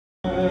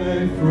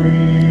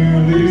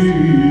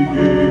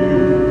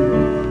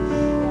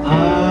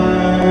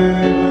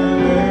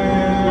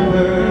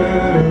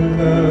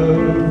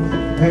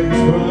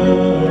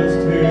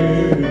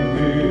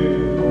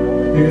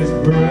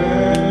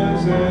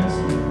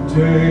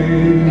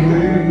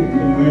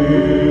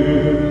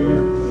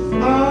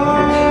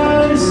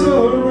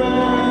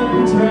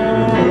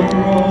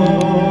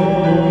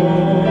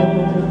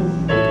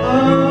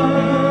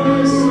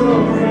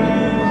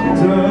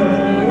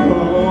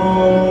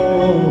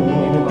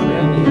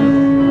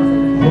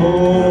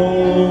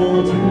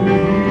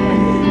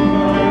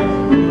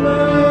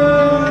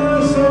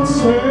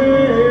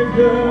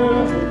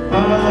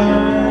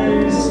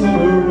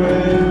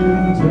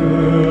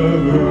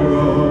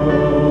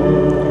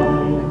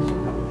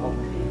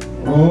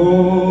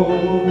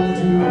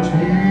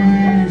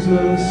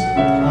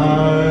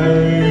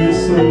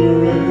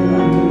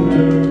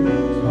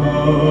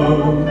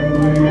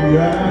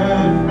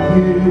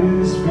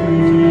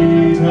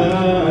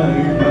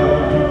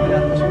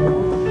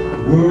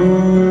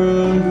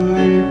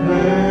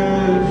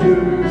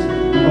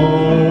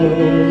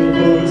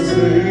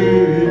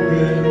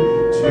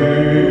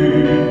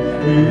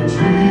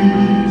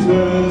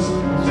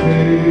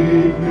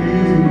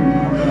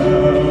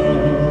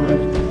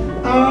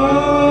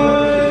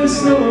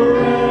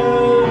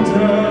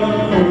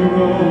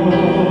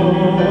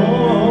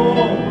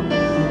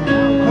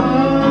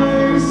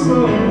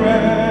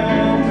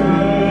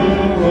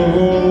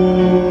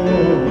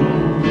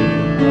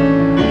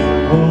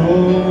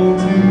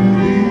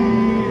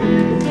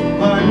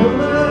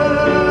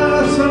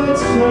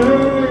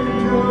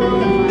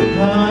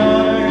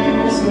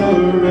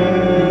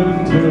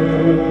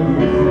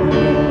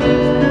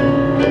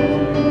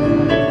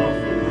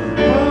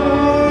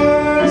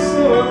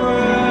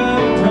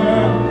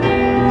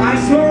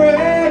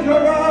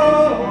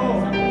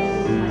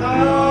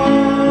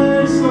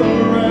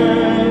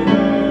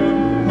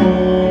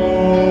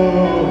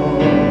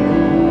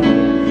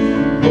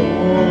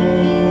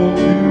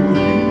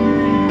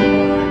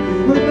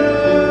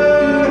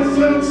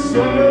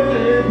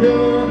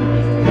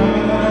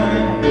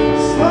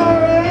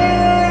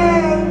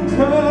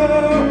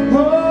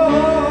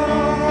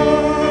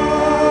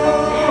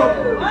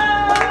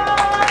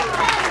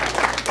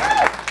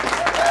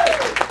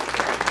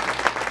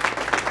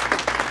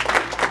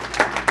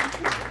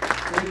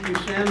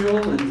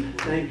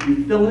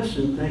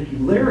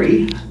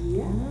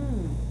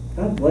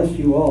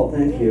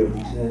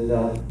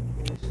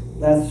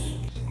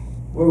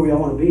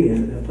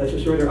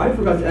I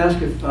forgot to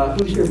ask if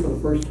who's here for the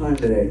first time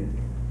today.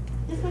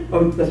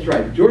 Oh, that's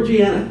right,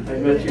 Georgiana. I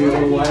met you a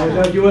little while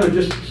ago. Do you want to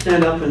just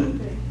stand up and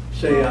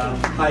say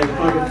hi?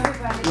 Yeah.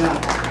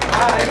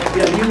 Hi.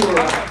 Yeah, you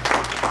were.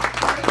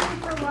 Thank you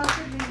for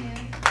welcoming in.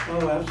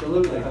 Oh,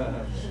 absolutely.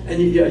 And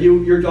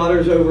your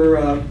daughter's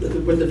over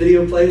with the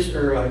video place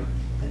or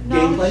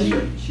game place?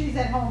 No, she's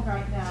at home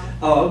right now.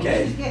 Oh,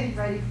 okay. She's getting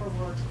ready for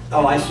work.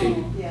 Oh, I see.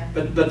 Yeah.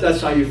 But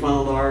that's how you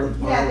found our.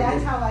 Yeah,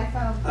 that's how I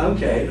found.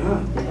 Okay.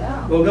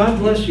 Yeah. Well, God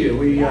bless you.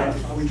 We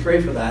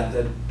pray for that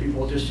people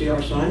will just see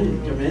our sign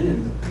and come in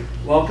and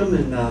welcome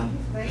and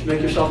just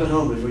make yourself at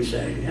home, as we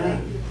say.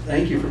 Yeah.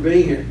 Thank you for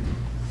being here.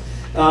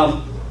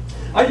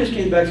 I just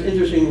came back. It's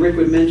interesting. Rick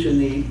would mention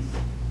the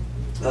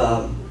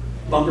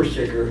bumper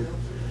sticker,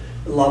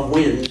 "Love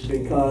Wins,"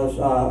 because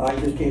I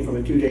just came from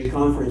a 2-day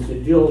conference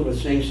that deals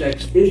with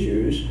same-sex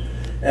issues.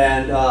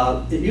 And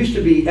it used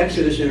to be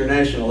Exodus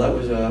International. That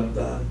was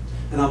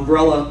an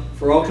umbrella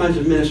for all kinds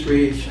of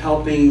ministries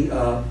helping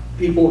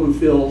people who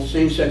feel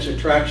same-sex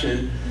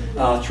attraction,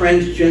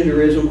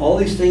 transgenderism, all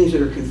these things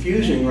that are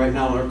confusing right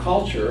now in our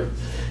culture.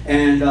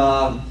 And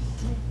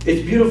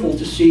it's beautiful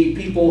to see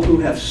people who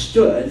have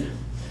stood.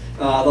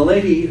 The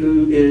lady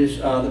who is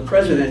the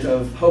president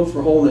of Hope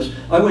for Wholeness,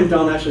 I went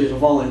down actually as a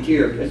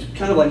volunteer. It's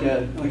kind of like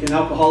an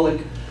alcoholic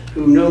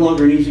who no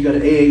longer needs to go to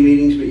AA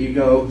meetings, but you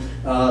go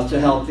to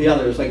help the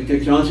others, like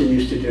Dick Johnson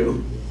used to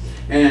do.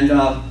 And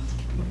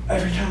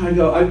every time I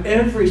go,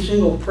 every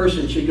single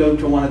person should go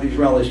to one of these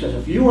rallies, because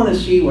if you want to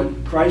see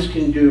what Christ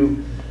can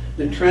do,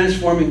 the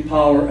transforming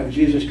power of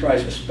Jesus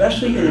Christ,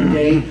 especially in a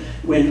day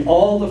when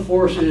all the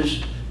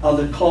forces of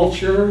the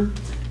culture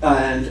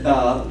and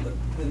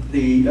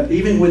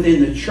even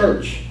within the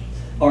church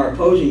are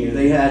opposing you.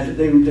 They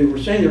were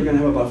saying they were going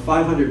to have about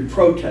 500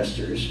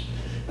 protesters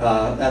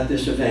at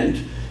this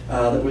event.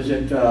 That was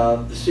at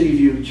the City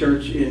View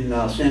Church in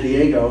San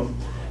Diego.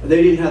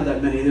 They didn't have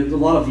that many. There's a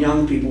lot of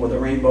young people with a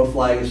rainbow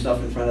flag and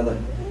stuff in front of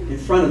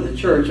the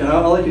church. And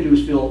all I could do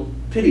was feel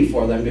pity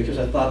for them, because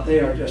I thought they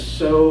are just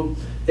so,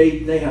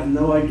 they have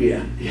no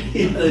idea.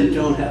 They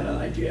don't have an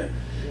idea.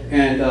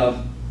 And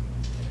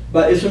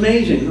but it's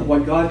amazing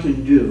what God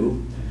can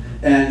do.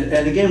 And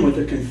again, with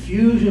the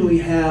confusion we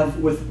have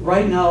with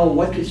right now,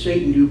 what could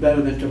Satan do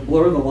better than to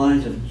blur the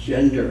lines of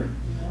gender?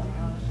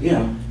 You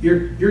know,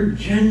 your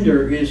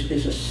gender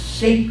is a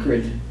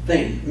sacred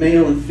thing,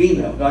 male and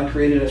female. God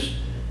created us,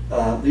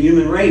 the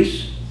human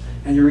race,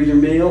 and you're either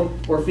male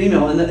or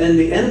female. And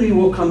the enemy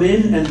will come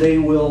in and he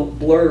will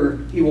blur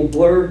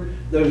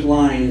those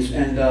lines.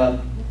 And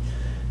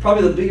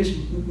probably the biggest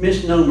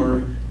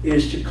misnomer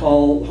is to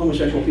call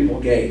homosexual people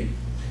gay.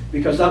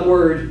 Because that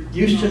word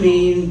used to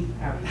mean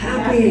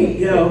happy,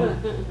 you know,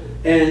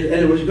 and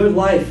it was a good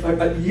life.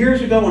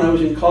 Years ago when I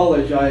was in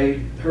college, I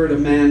heard a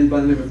man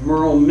by the name of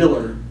Merle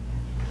Miller,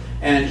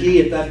 and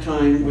he at that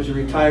time was a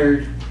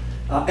retired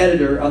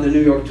editor of the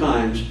New York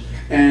Times,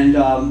 and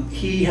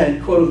he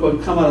had quote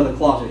unquote come out of the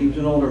closet. He was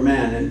an older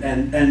man,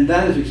 and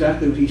that is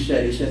exactly what he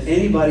said. He said,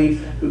 anybody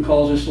who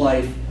calls this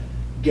life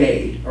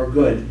gay or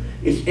good,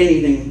 it's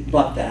anything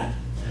but that.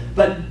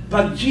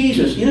 But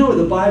Jesus, you know,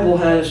 the Bible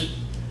has,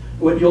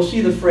 what you'll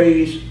see the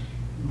phrase,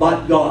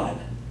 but God.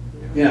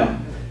 You know,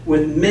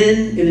 with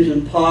men it is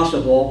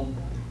impossible,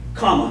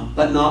 comma,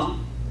 but not,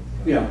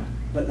 you know,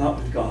 but not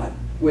with God.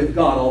 With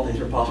God all things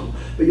are possible.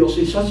 But you'll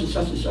see such and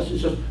such and such and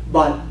such,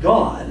 but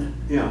God,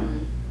 you know.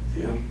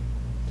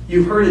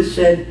 You've heard it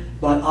said,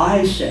 but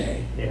I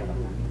say. Yeah.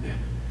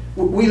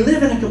 We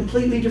live in a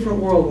completely different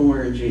world when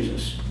we're in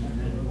Jesus.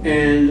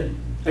 And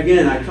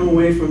again, I come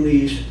away from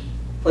these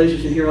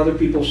places and hear other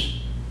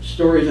people's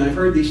stories, and I've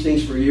heard these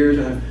things for years,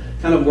 and I've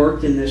kind of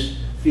worked in this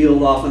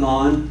field off and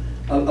on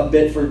a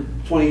bit for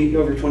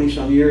over 20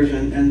 some years,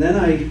 and then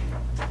I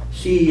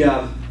see,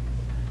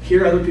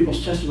 hear other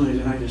people's testimonies,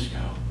 and I just go,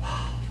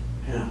 wow,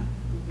 you know,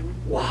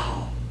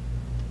 wow.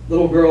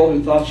 Little girl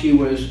who thought she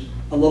was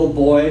a little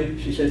boy,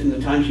 she said from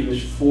the time she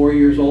was 4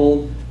 years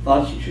old,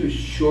 thought she was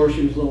sure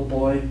she was a little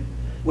boy.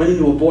 Went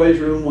into a boys'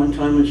 room one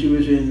time when she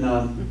was in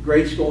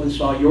grade school and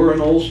saw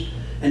urinals,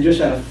 and just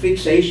had a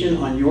fixation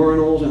on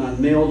urinals and on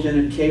male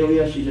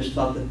genitalia. She just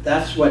thought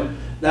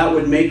that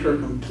would make her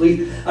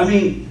complete. I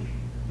mean,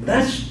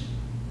 that's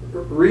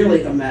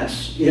really a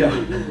mess, you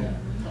know.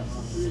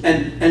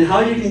 And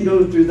how you can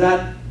go through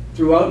that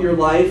throughout your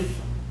life,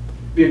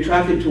 be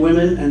attracted to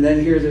women, and then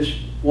hear this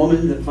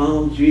woman that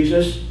found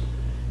Jesus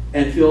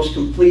and feels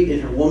complete in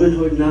her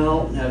womanhood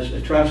now and has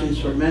attractions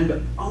for men,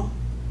 but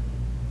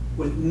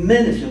with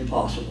men it's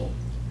impossible.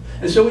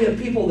 And so we have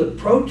people that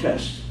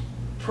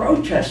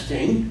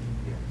protesting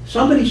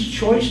somebody's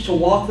choice to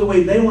walk the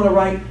way they want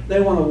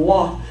to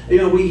walk. You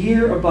know, we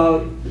hear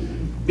about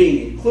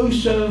being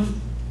inclusive.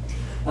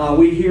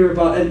 We hear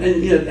about,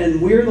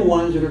 and we're the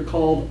ones that are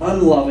called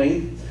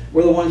unloving.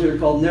 We're the ones that are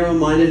called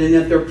narrow-minded, and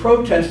yet they're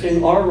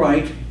protesting our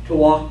right to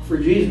walk for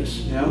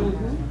Jesus. You know.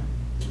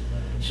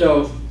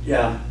 So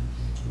yeah,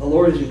 the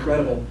Lord is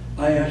incredible.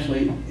 I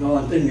actually, while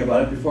I'm thinking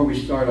about it, before we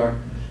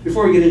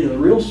get into the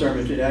real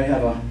sermon today, I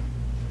have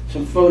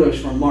some photos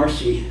from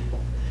Marcy,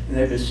 and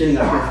they've been sitting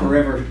up here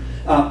forever.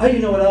 Hey,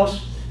 you know what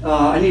else?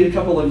 I need a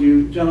couple of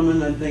you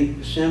gentlemen. I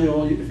think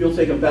Samuel, if you'll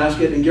take a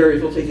basket, and Gary,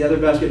 if you'll take the other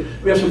basket.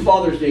 We have some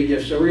Father's Day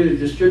gifts, so we're going to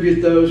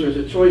distribute those. There's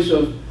a choice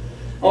of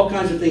all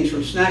kinds of things,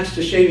 from snacks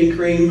to shaving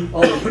cream,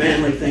 all those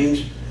manly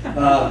things.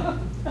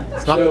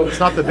 It's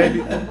not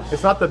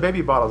the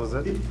baby bottles,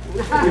 is it?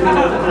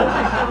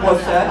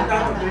 What's that?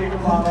 Not the baby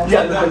bottles.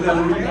 Yeah, no,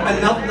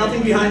 and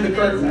nothing behind the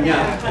curtain.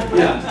 Yeah.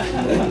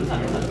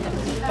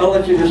 I'll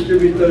let you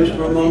distribute those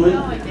for a moment.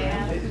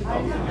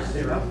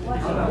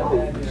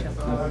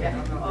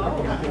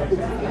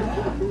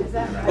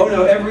 Oh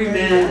no, every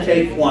man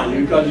take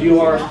one, because you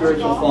are a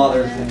spiritual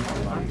father.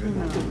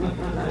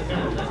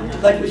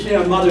 Like we say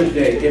on Mother's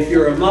Day, if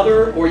you're a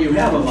mother or you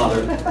have a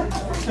mother,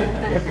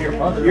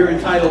 you're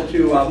entitled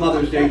to a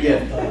Mother's Day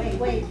gift.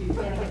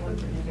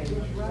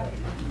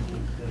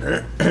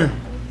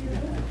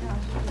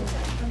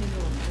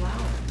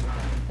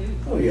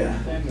 Oh yeah.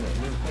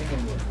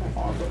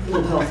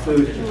 Little health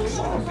food.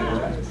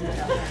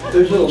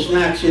 There's little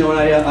snacks, you know,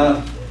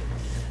 and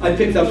I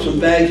picked up some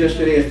bags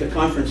yesterday at the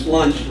conference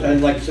lunch,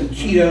 like some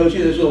Cheetos, you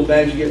know, those little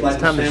bags you get like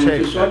the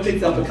sandwiches. So I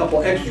picked up a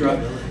couple extra,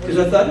 because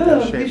I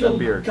thought, these will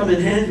come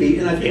in handy.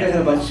 And I think I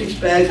had about 6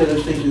 bags of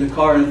those things in the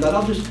car, and I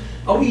thought,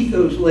 I'll eat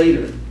those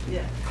later.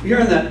 Yeah.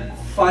 You're on that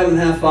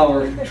 5.5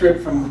 hour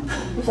trip from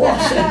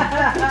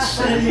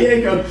San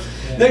Diego.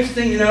 Next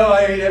thing you know,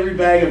 I ate every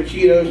bag of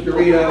Cheetos,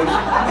 Doritos.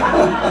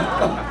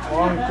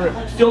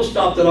 Still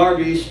stopped at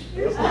Arby's.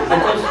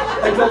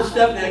 I told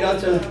Stephanie, I got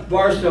to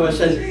Barstow, I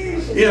said,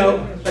 you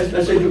know, I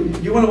said, do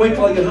you want to wait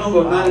till I get home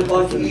about 9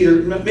 o'clock to eat,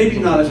 or maybe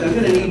not? I said, I'm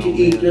going to need to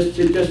eat just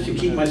to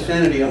keep my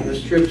sanity on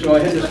this trip, so I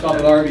had to stop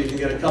at Arby's and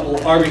get a couple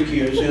of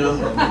barbecues, you know.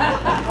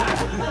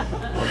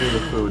 I'll do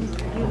the food.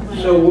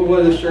 So we'll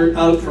let this shirt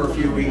out for a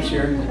few weeks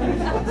here.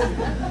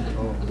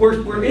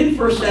 We're in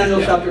 1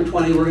 Samuel chapter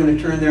 20. We're going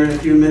to turn there in a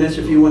few minutes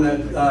if you want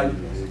to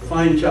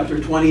find chapter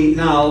 20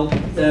 now.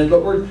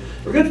 But we're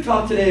going to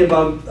talk today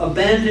about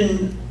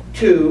abandoned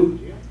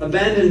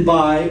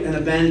by and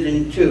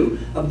abandoned to.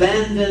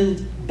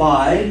 Abandoned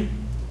by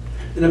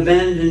and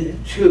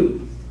abandoned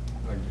to.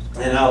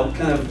 And I'll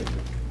kind of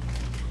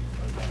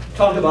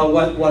talk about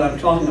what I'm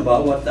talking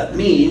about, what that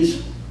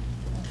means.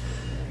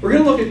 We're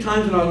going to look at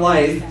times in our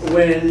life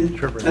when,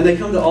 and they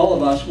come to all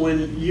of us,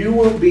 when you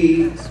will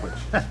be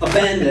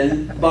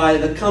abandoned by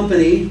the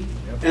company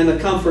and the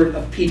comfort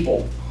of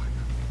people.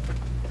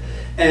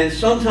 And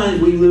sometimes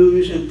we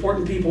lose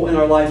important people in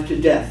our life to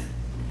death.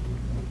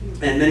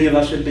 And many of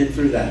us have been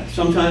through that.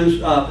 Sometimes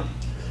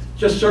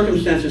just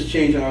circumstances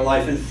change in our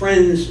life, and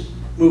friends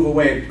move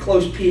away,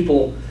 close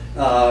people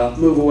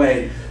move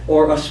away,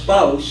 or a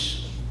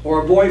spouse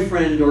or a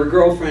boyfriend or a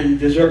girlfriend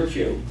deserts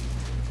you,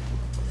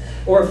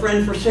 or a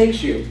friend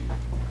forsakes you,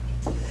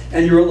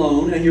 and you're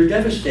alone and you're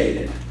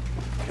devastated.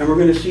 And we're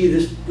going to see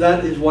this,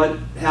 that is what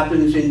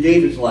happens in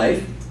David's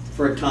life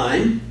for a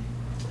time.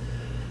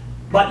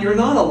 But you're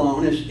not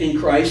alone as in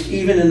Christ,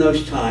 even in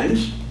those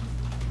times.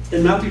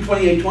 In Matthew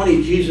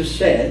 28:20, Jesus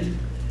said,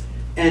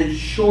 "And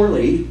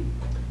surely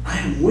I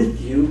am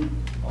with you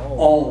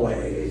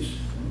always."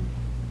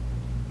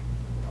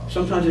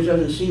 Sometimes it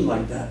doesn't seem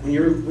like that. When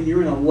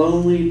you're in a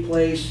lonely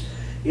place,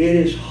 it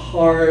is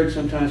hard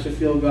sometimes to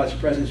feel God's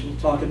presence. We'll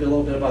talk a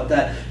little bit about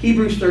that.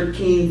 Hebrews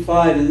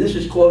 13:5, and this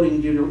is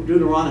quoting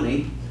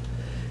Deuteronomy,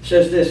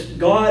 says this: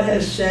 "God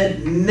has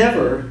said,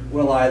 never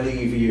will I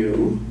leave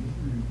you,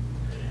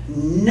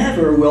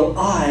 never will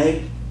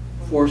I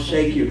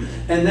forsake you."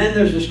 And then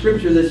there's a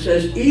scripture that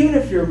says, even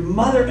if your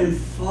mother and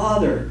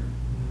father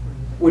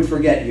would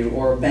forget you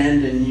or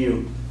abandon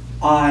you,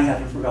 I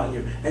haven't forgotten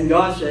you. And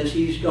God says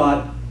He's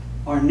got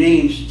our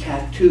names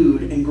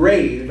tattooed,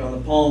 engraved on the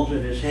palms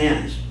of His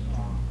hands.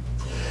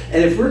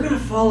 And if we're going to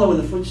follow in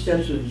the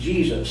footsteps of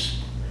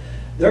Jesus,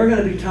 there are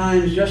going to be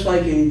times, just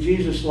like in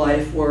Jesus'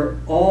 life, where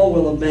all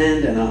will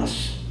abandon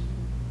us.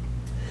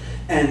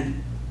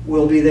 And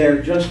we'll be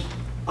there, just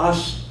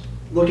us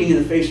looking in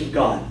the face of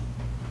God.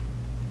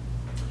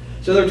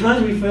 So there are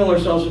times we feel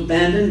ourselves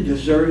abandoned,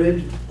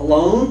 deserted,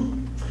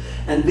 alone.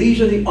 And these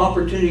are the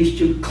opportunities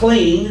to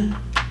cling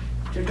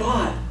to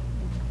God,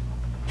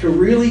 to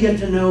really get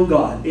to know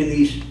God in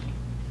these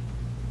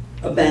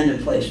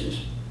abandoned places.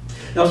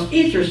 Now it's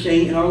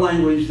interesting in our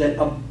language that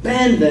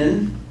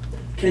abandon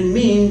can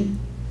mean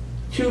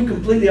two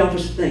completely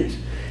opposite things.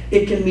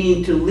 It can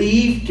mean to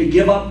leave, to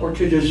give up, or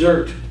to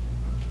desert.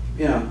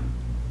 You know,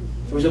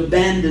 it was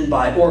abandoned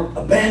by, or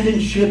abandon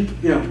ship,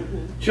 you know,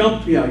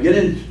 jump, you know,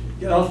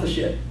 get off the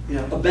ship, you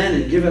know,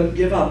 abandon,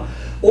 give up.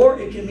 Or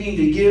it can mean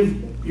to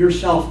give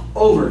yourself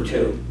over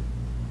to,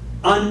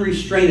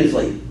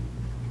 unrestrainedly.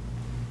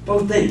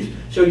 Both things.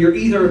 So you're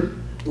either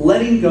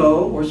letting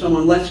go, or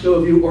someone lets go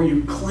of you, or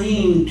you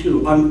cling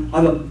to.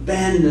 I've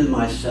abandoned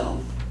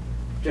myself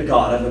to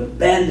God. I've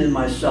abandoned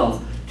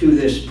myself to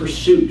this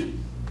pursuit.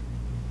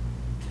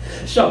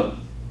 So,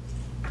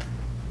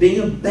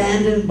 being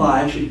abandoned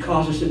by should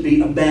cause us to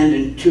be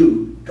abandoned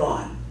to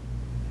God.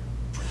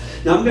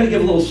 Now I'm going to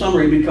give a little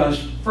summary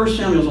because 1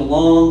 Samuel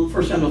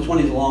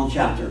 20 is a long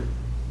chapter.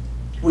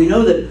 We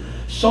know that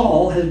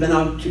Saul has been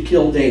out to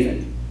kill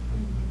David.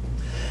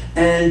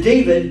 And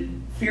David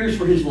fears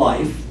for his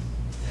life.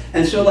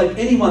 And so like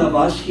any one of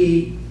us,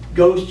 he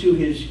goes to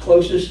his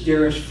closest,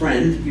 dearest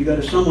friend. You go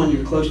to someone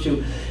you're close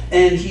to.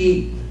 And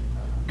he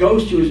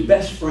goes to his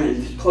best friend,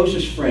 his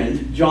closest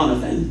friend,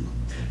 Jonathan,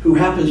 who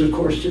happens, of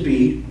course, to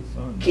be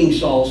King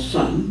Saul's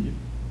son.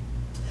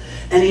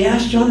 And he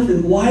asks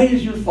Jonathan, "Why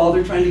is your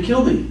father trying to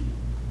kill me?"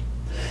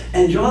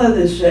 And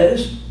Jonathan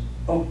says,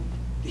 "Oh,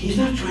 he's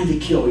not trying to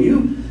kill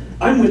you.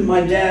 I'm with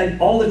my dad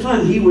all the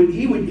time. He would,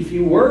 if he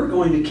were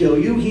going to kill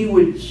you, he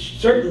would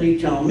certainly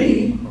tell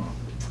me."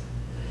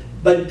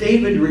 But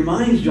David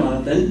reminds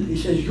Jonathan, he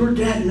says, "Your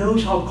dad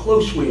knows how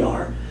close we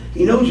are.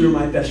 He knows you're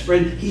my best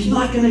friend. He's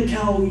not going to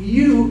tell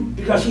you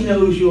because he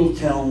knows you'll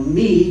tell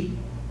me,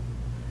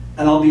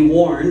 and I'll be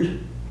warned,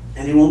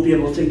 and he won't be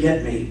able to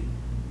get me."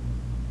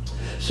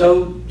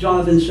 So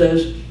Jonathan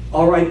says,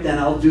 "All right then,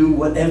 I'll do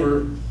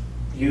whatever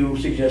you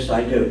suggest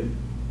I do."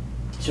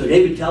 So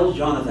David tells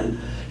Jonathan,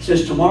 he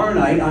says, "Tomorrow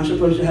night I'm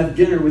supposed to have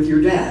dinner with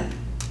your dad."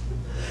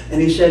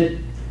 And he said,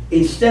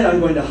 "Instead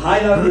I'm going to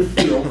hide out in the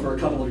field for a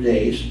couple of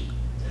days.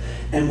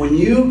 And when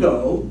you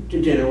go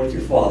to dinner with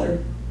your father,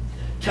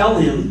 tell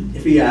him,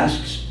 if he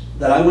asks,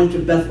 that I went to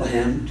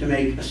Bethlehem to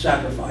make a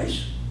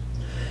sacrifice.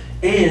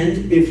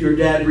 And if your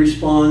dad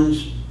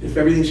responds, if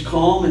everything's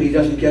calm and he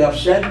doesn't get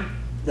upset,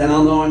 then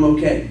I'll know I'm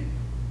okay.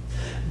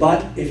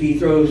 But if he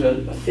throws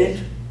a fit,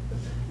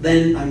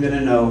 then I'm going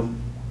to know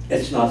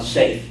it's not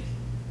safe."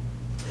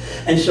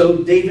 And so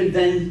David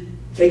then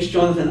takes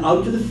Jonathan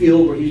out to the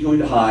field where he's going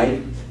to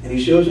hide, and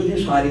he shows him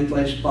his hiding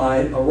place by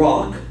a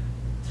rock.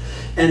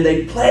 And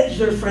they pledge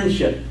their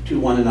friendship to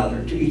one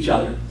another, to each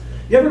other.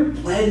 You ever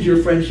pledge your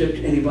friendship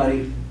to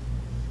anybody?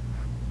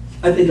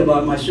 I think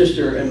about my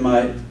sister and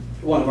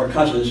one of our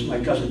cousins, my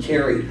cousin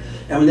Terry.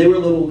 And when they were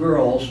little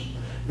girls,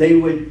 they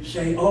would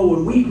say, "Oh,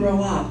 when we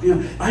grow up, you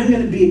know, I'm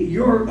going to be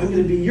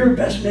your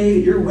best maid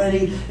at your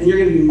wedding, and you're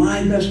going to be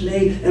my best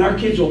maid, and our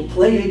kids will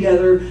play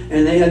together."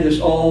 And they had this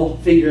all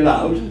figured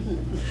out.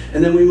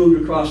 And then we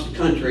moved across the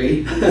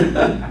country.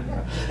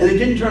 And it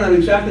didn't turn out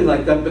exactly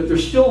like that, but they're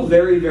still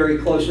very, very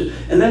close.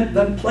 And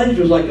that pledge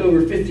was like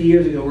over 50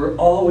 years ago. We're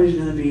always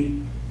going to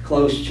be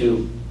close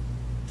to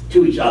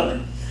each other.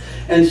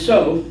 And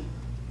so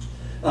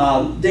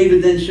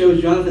David then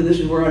shows Jonathan, "This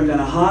is where I'm going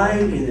to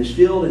hide, in this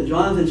field." And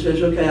Jonathan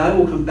says, "Okay, I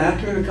will come back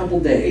here in a couple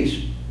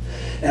days,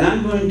 and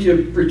I'm going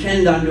to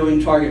pretend I'm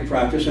doing target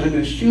practice, and I'm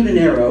going to shoot an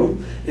arrow.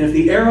 And if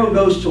the arrow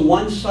goes to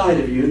one side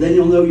of you, then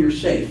you'll know you're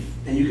safe,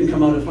 and you can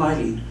come out of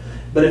hiding.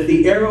 But if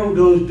the arrow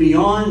goes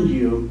beyond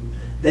you,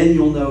 then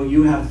you'll know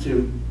you have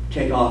to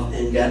take off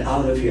and get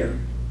out of here.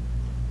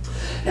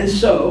 And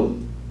so,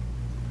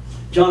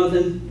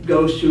 Jonathan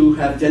goes to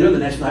have dinner the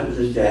next night with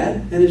his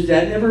dad, and his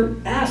dad never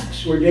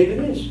asks where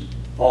David is.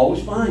 All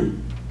was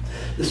fine.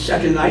 The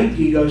second night,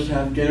 he goes to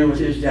have dinner with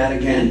his dad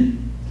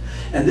again.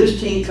 And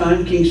this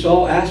time, King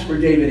Saul asks where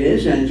David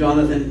is, and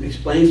Jonathan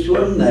explains to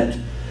him that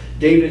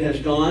David has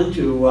gone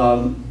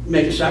to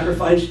make a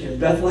sacrifice in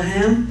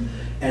Bethlehem.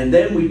 And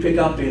then we pick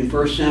up in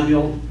 1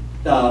 Samuel,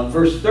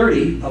 verse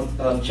 30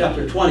 of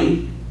chapter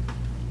 20.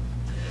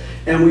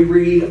 And we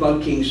read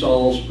about King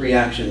Saul's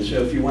reaction.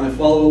 So if you want to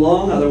follow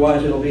along,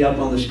 otherwise it'll be up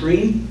on the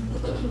screen.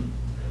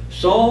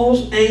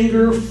 Saul's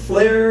anger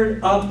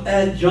flared up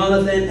at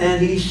Jonathan,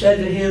 and he said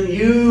to him,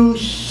 "You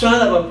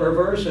son of a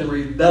perverse and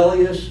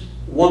rebellious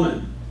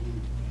woman.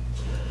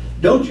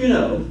 Don't you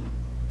know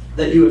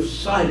that you have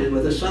sided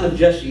with the son of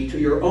Jesse to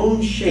your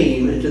own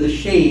shame and to the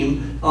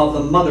shame of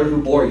the mother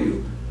who bore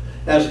you?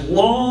 As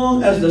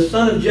long as the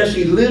son of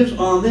Jesse lives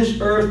on this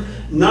earth,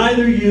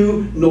 neither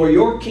you nor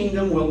your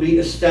kingdom will be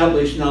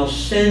established. Now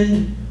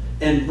send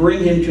and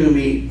bring him to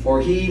me, for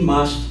he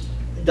must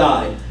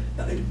die."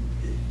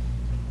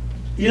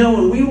 You know,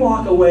 when we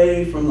walk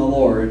away from the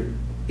Lord,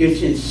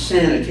 it's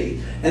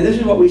insanity. And this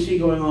is what we see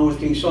going on with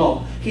King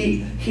Saul.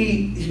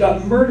 He's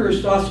got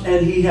murderous thoughts,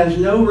 and he has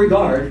no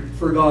regard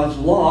for God's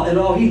law at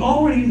all. He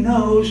already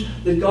knows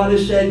that God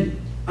has said,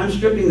 "I'm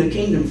stripping the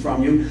kingdom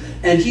from you,"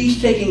 and he's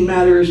taking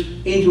matters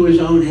into his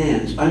own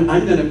hands. I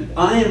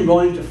am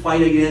going to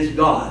fight against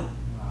God.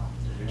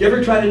 Do you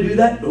ever try to do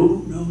that?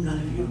 Oh, no, none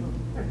of you.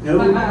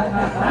 No.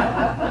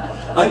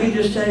 I can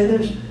just say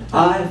this: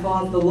 I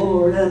fought the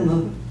Lord, and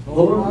the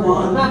Lord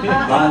won.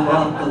 I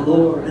fought the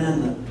Lord,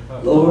 and the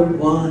Lord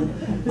won.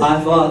 I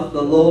fought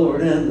the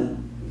Lord, and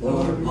the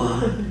Lord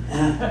won.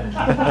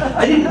 Yeah.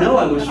 I didn't know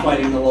I was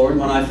fighting the Lord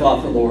when I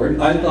fought the Lord.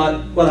 I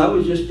thought what I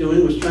was just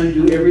doing was trying to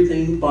do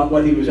everything but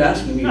what he was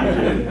asking me to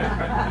do.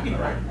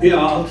 You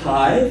know, I'll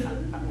tithe.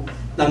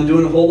 I'm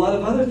doing a whole lot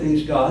of other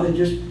things, God. I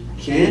just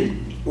can't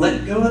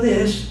let go of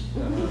this.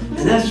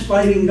 And that's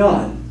fighting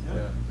God.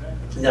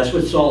 And that's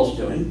what Saul's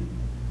doing.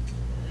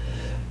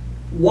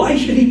 "Why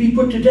should he be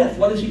put to death?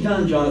 What has he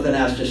done?" Jonathan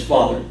asked his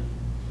father.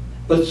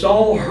 But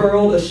Saul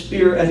hurled a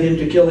spear at him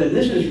to kill him.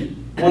 This is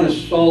one of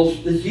Saul's,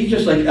 he's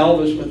just like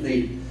Elvis with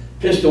the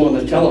pistol on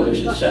the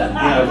television set. You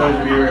know, those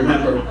of you who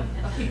remember.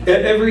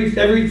 Every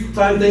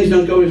time things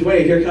don't go his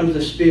way, here comes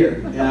the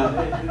spear. You know?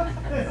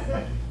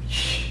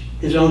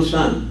 His own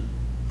son.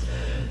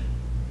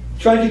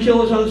 Tried to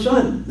kill his own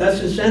son. That's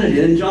insanity.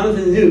 And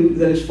Jonathan knew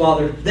that his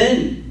father,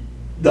 then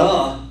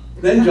Jonathan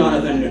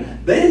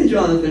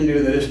knew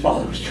that his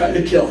father was trying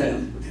to kill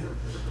him.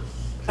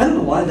 I don't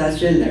know why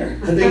that's in there.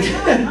 I think,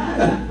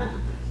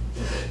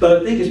 but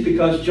I think it's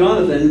because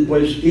Jonathan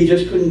he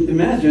just couldn't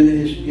imagine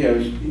that he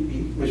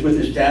was with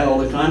his dad all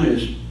the time.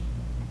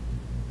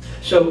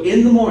 So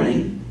in the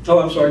morning,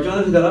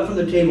 Jonathan got up from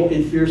the table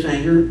in fierce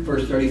anger,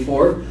 verse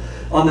 34.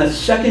 On that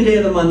second day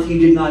of the month, he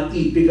did not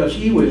eat because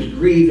he was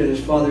grieved at his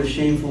father's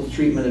shameful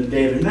treatment of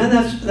David. Man,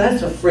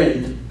 that's a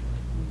friend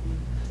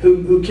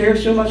who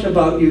cares so much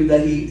about you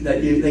that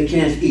they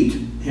can't eat,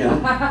 you know,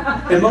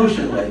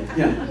 emotionally.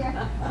 Yeah.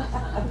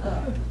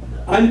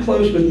 I'm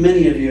close with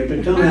many of you,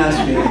 but don't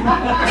ask me.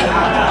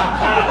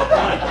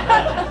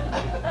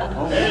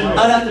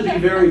 I'd have to be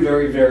very,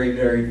 very, very,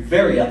 very,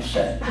 very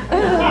upset.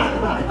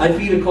 I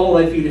feed a cold,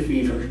 I feed a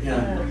fever.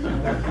 Yeah.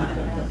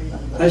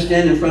 I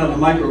stand in front of a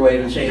microwave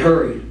and say,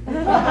 "Hurry."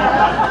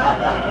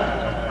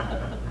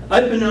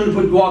 I've been known to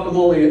put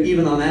guacamole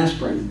even on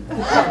aspirin.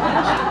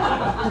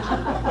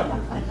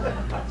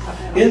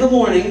 In the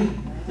morning,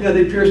 you know,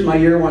 they pierced my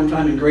ear one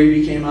time and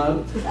gravy came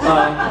out.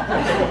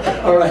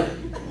 All right.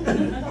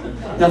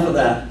 Enough of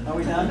that. Are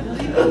we done?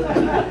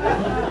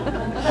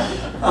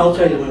 I'll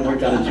tell you when we're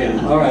done, Jim.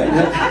 All right.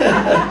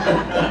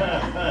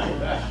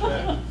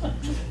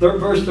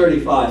 Verse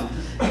 35.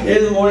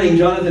 In the morning,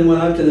 Jonathan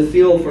went out to the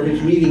field for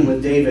his meeting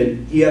with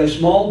David. He had a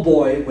small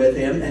boy with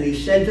him, and he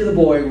said to the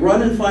boy,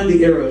 "Run and find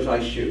the arrows I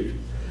shoot."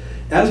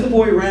 As the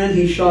boy ran,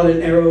 he shot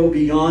an arrow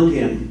beyond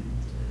him.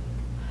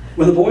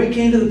 When the boy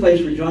came to the place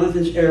where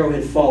Jonathan's arrow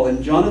had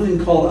fallen, Jonathan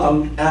called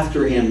out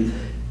after him,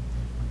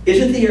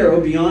 "Isn't the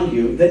arrow beyond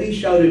you?" Then he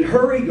shouted,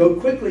 "Hurry, go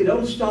quickly,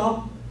 don't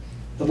stop."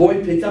 The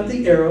boy picked up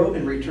the arrow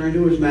and returned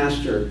to his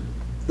master.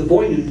 The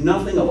boy knew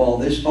nothing of all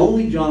this,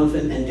 only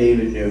Jonathan and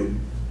David knew.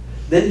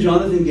 Then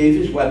Jonathan gave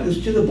his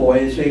weapons to the boy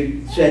and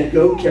said,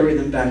 "Go carry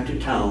them back to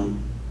town."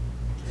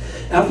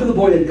 After the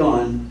boy had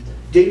gone,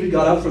 David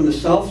got up from the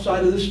south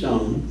side of the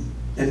stone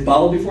and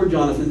bowed before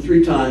Jonathan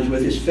 3 times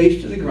with his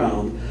face to the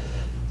ground.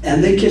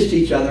 And they kissed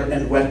each other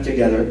and wept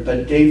together,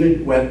 but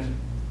David wept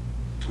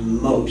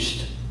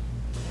most.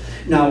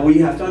 Now, we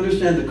have to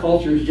understand the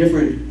culture is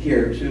different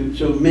here.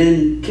 So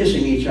men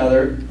kissing each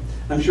other,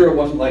 I'm sure it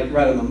wasn't like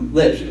right on the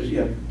lips. It was,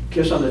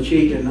 kiss on the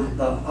cheek and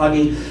the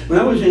hugging. When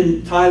I was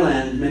in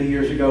Thailand many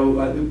years ago,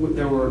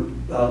 there were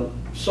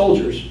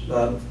soldiers,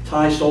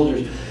 Thai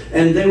soldiers,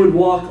 and they would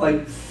walk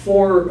like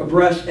 4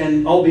 abreast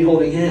and all be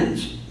holding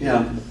hands.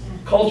 Yeah,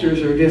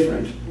 cultures are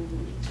different.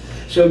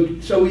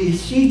 So we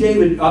see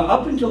David,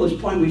 up until this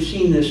point, we've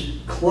seen this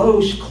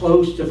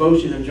close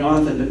devotion of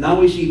Jonathan, but now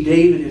we see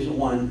David is the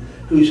one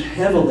who's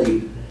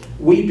heavily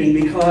weeping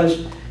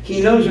because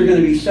he knows they're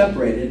going to be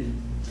separated.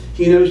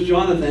 He knows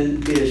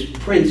Jonathan is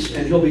prince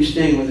and he'll be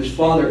staying with his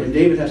father, and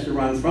David has to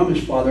run from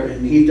his father,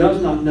 and he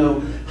does not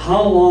know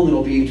how long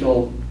it'll be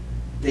till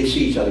they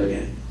see each other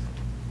again.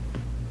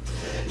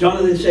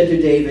 Jonathan said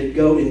to David,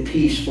 "Go in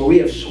peace, for we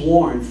have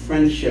sworn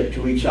friendship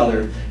to each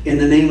other in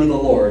the name of the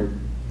Lord,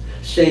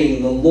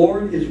 saying, 'The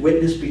Lord is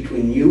witness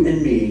between you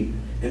and me,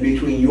 and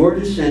between your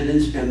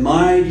descendants and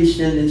my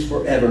descendants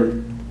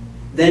forever.'"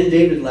 Then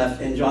David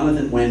left, and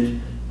Jonathan went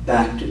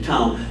back to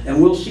town.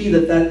 And we'll see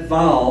that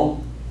vow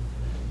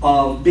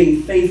of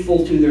being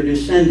faithful to their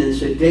descendants,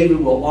 that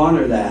David will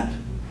honor that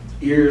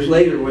years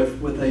later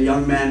with a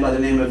young man by the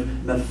name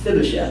of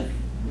Mephibosheth.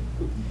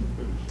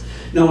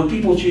 Now, when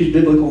people choose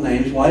biblical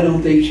names, why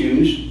don't they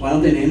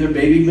name their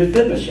baby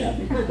Mephibosheth?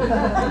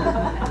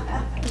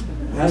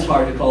 That's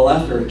hard to call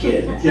after a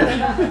kid.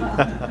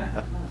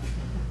 Yeah.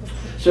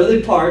 So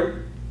they part,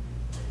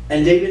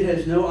 and David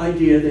has no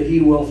idea that he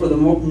will, for the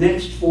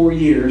next 4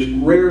 years,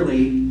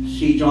 rarely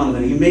see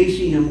Jonathan. He may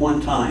see him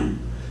one time.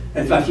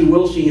 In fact, he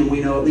will see him,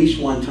 we know, at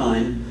least one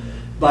time.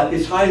 But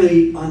it's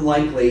highly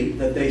unlikely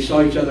that they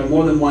saw each other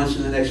more than once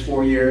in the next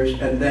 4 years,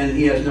 and then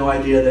he has no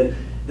idea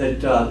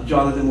that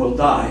Jonathan will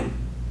die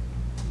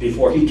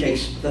before he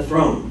takes the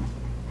throne.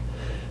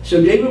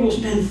 So David will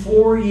spend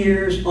 4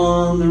 years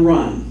on the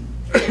run.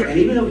 And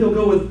even though he'll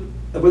go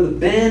with a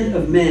band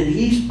of men,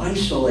 he's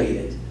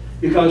isolated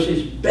because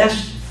his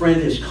best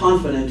friend, his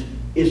confidant,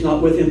 is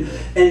not with him.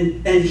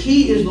 And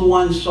he is the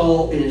one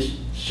Saul is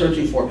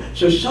searching for.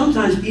 So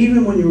sometimes,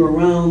 even when you're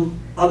around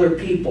other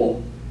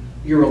people,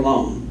 you're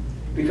alone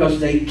because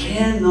they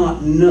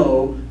cannot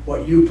know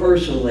what you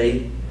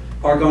personally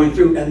are going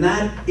through. And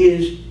that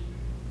is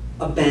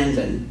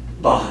abandoned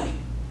by.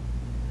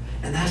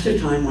 And that's the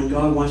time when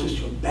God wants us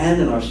to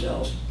abandon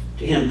ourselves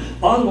to Him.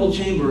 Oswald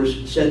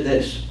Chambers said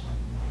this: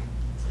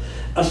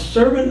 "A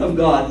servant of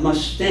God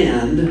must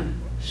stand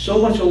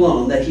so much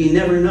alone that he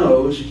never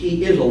knows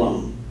he is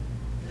alone.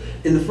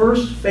 In the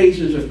first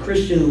phases of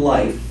Christian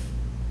life,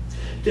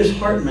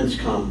 disheartenments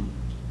come.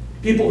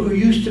 People who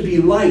used to be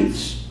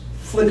lights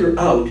flicker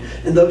out,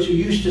 and those who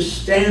used to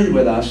stand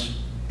with us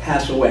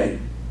pass away.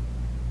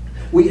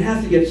 We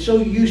have to get so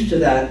used to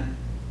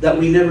that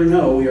we never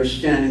know we are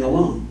standing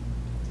alone."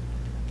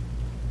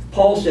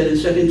 Paul said in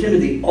 2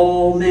 Timothy,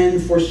 "All men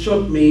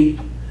forsook me,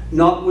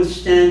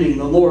 notwithstanding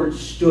the Lord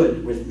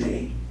stood with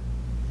me."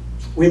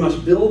 We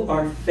must build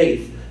our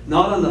faith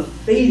not on the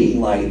fading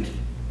light,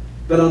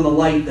 but on the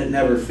light that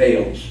never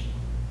fails.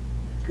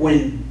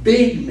 When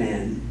big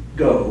men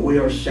go, we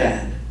are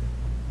sad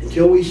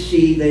until we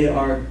see they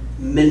are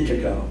meant to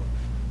go.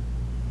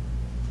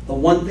 The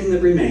one thing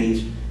that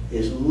remains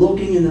is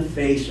looking in the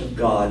face of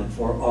God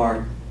for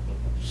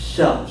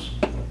ourselves.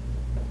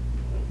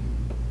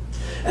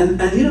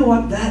 And you know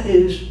what? That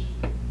is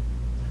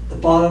the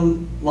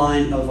bottom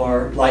line of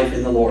our life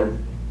in the Lord.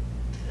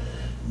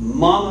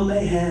 Mama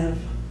may have,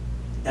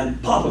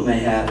 and Papa may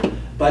have,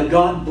 but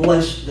God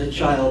bless the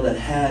child that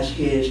has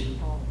his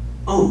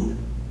own.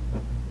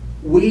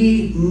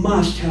 We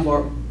must have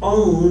our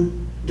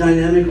own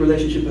dynamic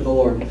relationship with the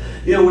Lord.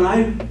 You know, when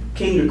I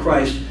came to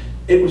Christ,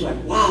 it was like,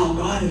 wow,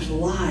 God is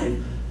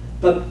alive.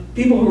 But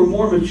people who are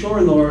more mature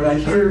in the Lord, I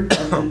hear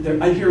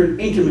an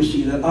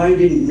intimacy that I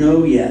didn't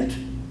know yet.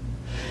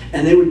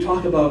 And they would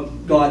talk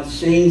about God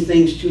saying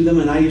things to them,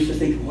 and I used to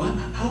think, what?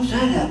 How's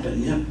that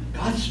happen? You know,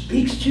 God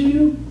speaks to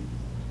you?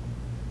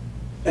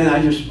 And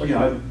I just, I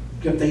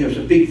kept thinking it was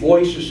a big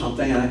voice or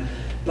something.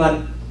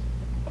 But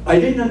I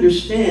didn't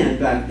understand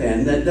back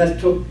then that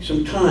took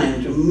some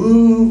time to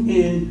move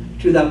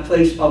into that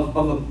place of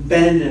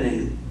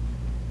abandoning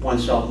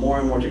oneself more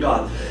and more to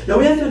God. Now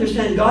we have to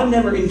understand, God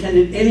never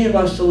intended any of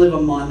us to live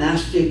a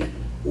monastic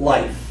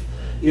life.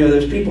 You know,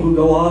 there's people who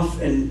go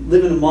off and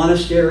live in a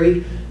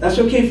monastery. That's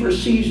okay for a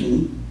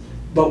season,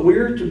 but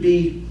we're to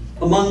be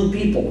among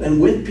people and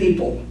with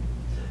people.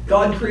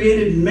 God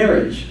created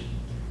marriage.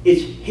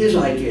 It's His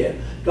idea.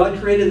 God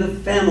created the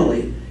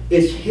family.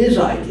 It's His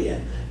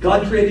idea.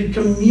 God created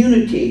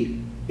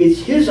community.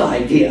 It's His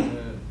idea.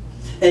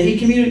 And He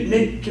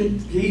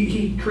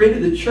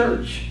created the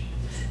church.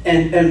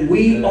 And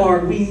we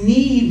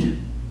need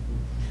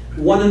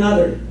one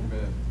another.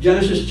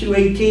 Genesis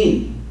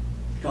 2:18.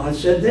 God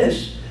said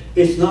this: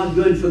 "It's not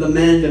good for the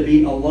man to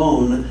be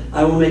alone.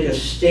 I will make a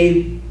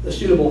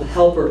suitable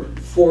helper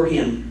for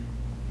him."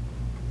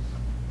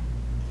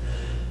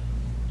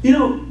 You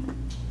know,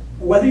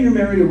 whether you're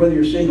married or whether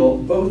you're single,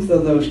 both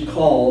of those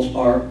calls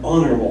are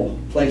honorable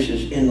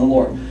places in the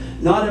Lord.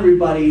 Not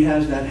everybody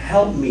has that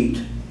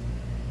helpmeet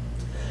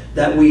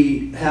that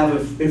we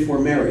have if we're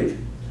married.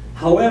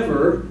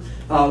 However,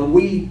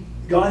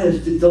 God has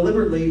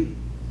deliberately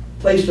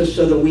placed us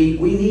so that we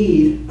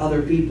need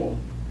other people.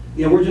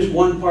 You know, we're just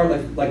one part,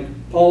 like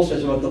Paul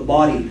says about the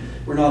body.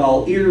 We're not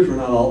all ears, we're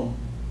not all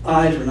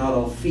eyes, we're not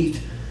all feet,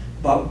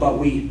 but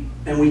we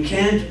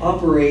can't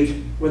operate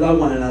without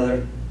one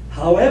another.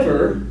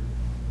 However,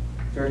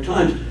 There are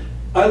times,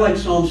 I like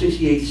Psalm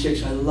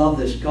 68:6. I love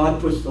this. God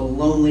puts the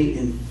lonely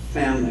in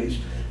families.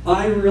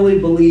 I really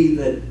believe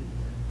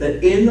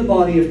that in the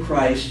body of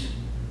Christ,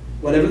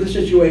 whatever the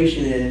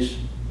situation is,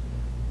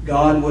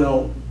 God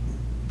will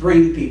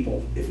bring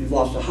people. If you've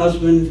lost a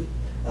husband,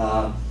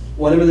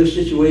 whatever the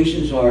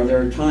situations are,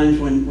 there are times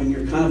when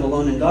you're kind of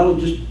alone, and God will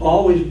just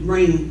always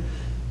bring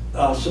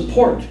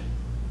support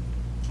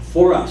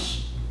for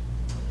us.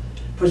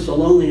 Puts the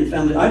lonely in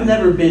family. I've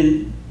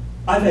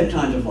had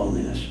times of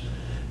loneliness,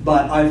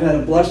 but I've had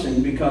a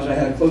blessing because I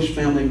had a close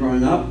family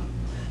growing up.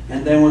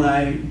 And then when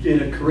I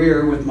did a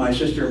career with my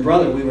sister and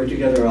brother, we were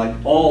together like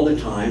all the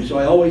time. So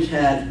I always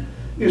had,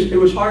 it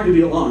was hard to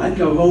be alone. I'd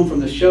go home from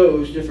the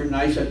shows, different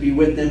nights, I'd be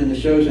with them in the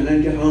shows, and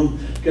then get home,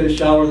 get a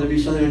shower, and there'd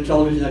be something on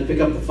television, I'd pick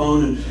up the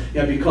phone, and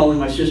I'd be calling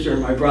my sister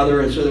and my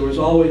brother, and so there was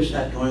always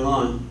that going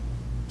on.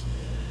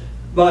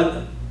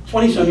 But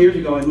 20-some years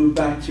ago, I moved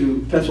back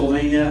to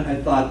Pennsylvania. I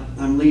thought,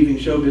 I'm leaving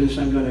show business,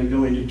 I'm going to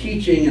go into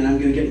teaching, and I'm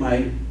going to get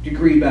my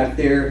degree back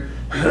there,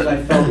 because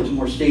I felt it was a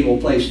more stable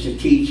place to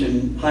teach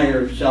and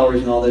higher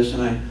salaries and all this.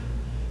 And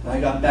I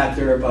got back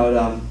there about,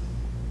 I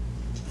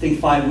think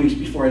 5 weeks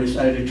before I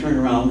decided to turn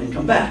around and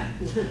come back.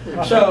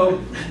 So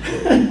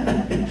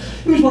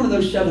it was one of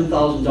those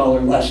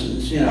 $7,000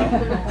 lessons, you know,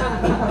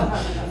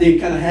 that you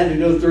kind of had to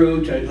go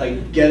through to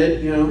like get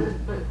it, you know.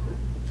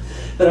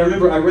 But I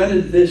remember I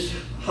rented this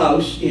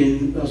house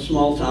in a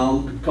small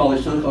town,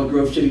 college town called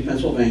Grove City,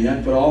 Pennsylvania.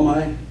 I put all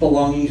my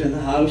belongings in the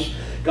house,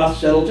 got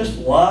settled, just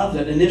loved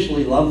it,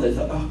 initially loved it,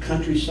 the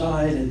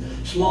countryside and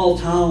small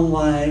town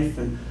life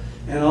and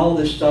all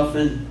this stuff.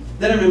 And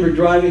then I remember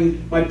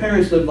driving, my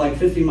parents lived like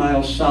 50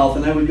 miles south,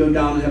 and I would go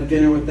down and have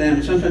dinner with them.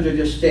 And sometimes I'd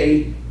just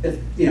stay at,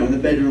 in the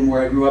bedroom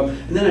where I grew up,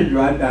 and then I'd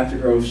drive back to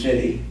Grove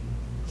City.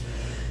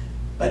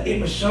 But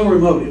it was so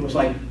remote. It was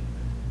like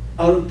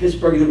out of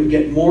Pittsburgh, and it would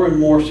get more and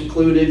more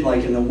secluded,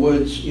 like in the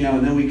woods,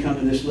 and then we come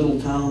to this little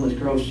town, this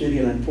Grove City,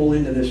 and I'd pull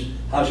into this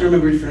house. I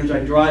remember, friends,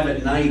 I'd drive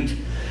at night.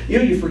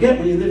 You forget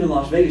when you live in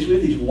Las Vegas, we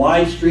have these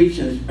wide streets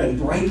and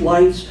bright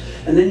lights,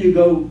 and then you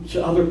go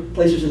to other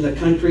places in the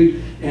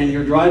country, and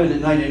you're driving at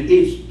night, and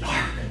it's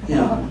dark,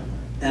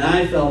 And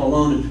I felt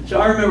alone. So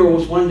I remember it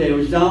was one day, I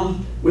was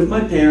down with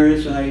my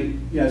parents, and I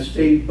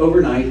stayed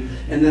overnight,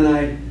 and then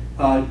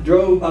I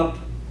drove up,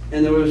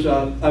 and there was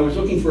I was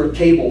looking for a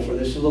table for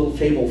this, a little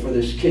table for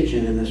this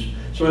kitchen and this.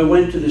 So I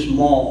went to this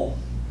mall,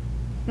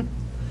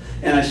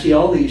 and I see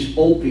all these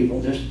old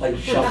people just like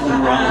shuffling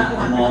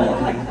around the mall.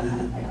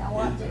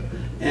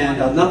 And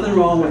nothing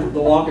wrong with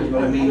the walkers,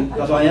 but I mean,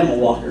 because I am a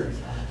walker.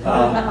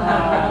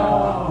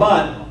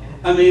 But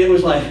I mean, it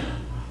was like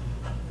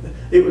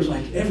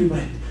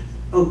everybody,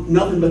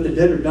 nothing but the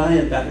dead or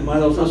dying back in my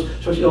little house.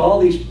 So I see all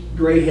these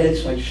gray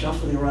heads like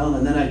shuffling around,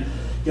 and then I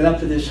get up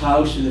to this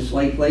house, and it's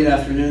late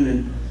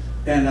afternoon,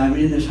 and I'm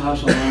in this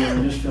house alone, and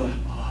I just feel like,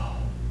 oh,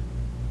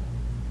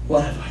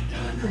 what have I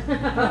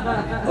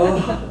done?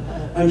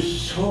 Oh, I'm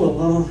so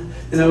alone.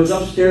 And I was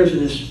upstairs in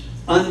this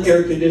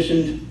un-air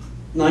conditioned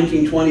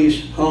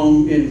 1920s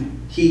home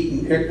in heat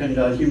and air and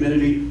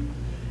humidity,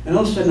 and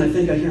all of a sudden I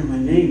think I hear my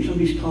name.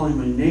 Somebody's calling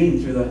my name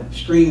through the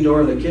screen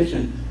door of the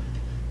kitchen,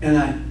 and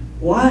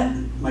what?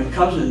 My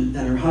cousin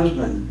and her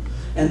husband,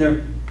 and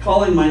they're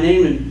calling my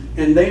name,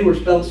 and they were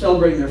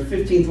celebrating their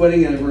 15th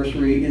wedding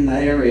anniversary in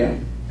that area,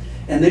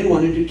 and they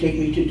wanted to take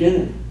me to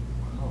dinner.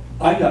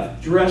 I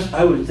got dressed,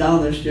 I was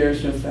down the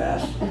stairs so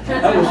fast.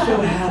 I was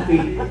so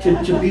happy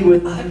to be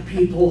with other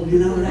people, you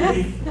know what I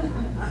mean?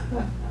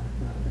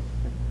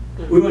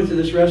 We went to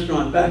this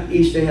restaurant back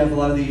east. They have a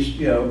lot of these,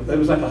 it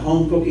was like a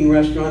home cooking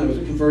restaurant. It was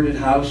a converted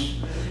house,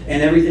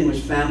 and everything was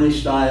family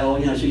style.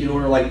 So you'd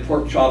order like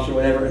pork chops or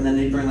whatever, and then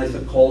they'd bring like the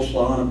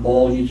coleslaw on a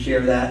bowl, and you'd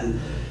share that. And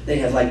they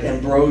had like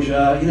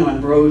ambrosia,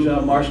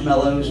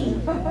 marshmallows,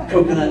 and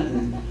coconut,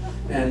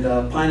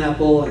 and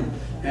pineapple,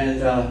 and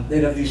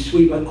they'd have these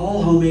sweet, but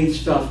all homemade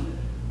stuff.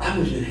 I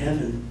was in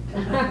heaven.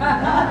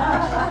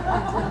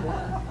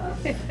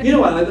 You know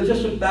what, I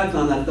just look back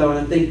on that though, and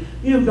I think,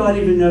 God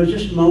even knows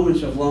just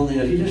moments of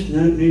loneliness. He just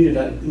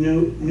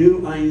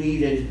knew I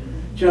needed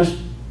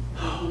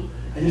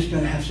I just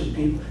gotta have some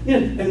people.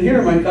 And here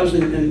are my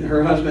cousin and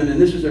her husband, and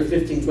this is their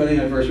 15th wedding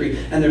anniversary,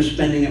 and they're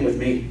spending it with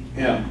me.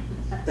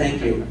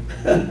 Thank you.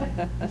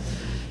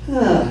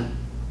 Oh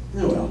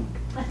well.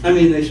 I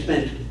mean, they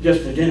spent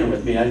just the dinner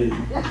with me. I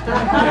didn't.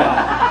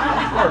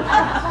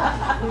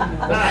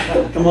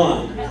 Come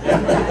on.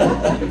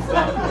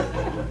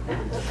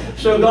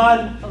 So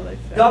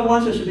God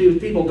wants us to be with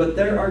people, but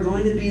there are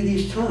going to be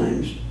these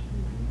times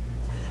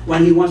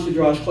when He wants to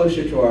draw us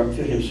closer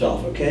to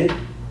Himself. Okay.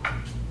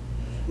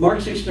 Mark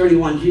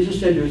 6:31. Jesus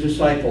said to His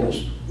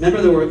disciples.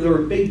 Remember, there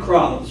were big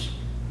crowds,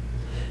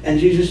 and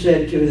Jesus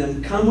said to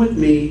them, "Come with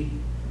me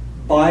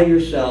by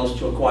yourselves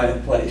to a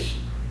quiet place."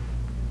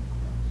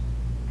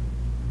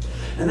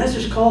 And that's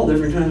His call at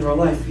different times of our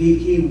life.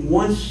 He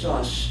wants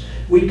us.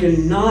 We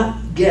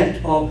cannot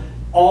get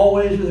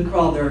always with the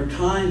crowd. There are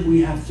times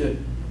we have to,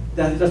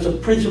 that's a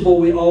principle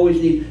we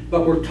always need.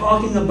 But we're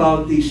talking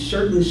about these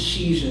certain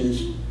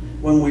seasons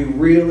when we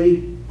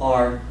really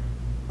are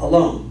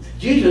alone.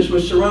 Jesus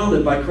was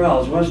surrounded by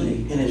crowds, wasn't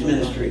he, in his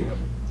ministry?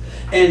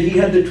 And he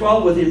had the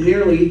 12 with him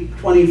nearly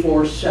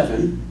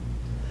 24/7.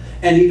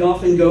 And he'd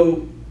often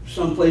go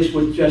someplace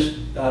with just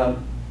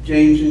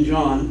James and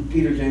John,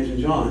 Peter, James, and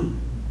John.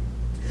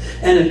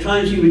 And at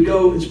times he would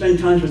go and spend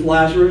times with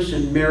Lazarus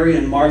and Mary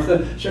and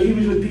Martha. So he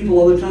was with people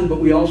all the time, but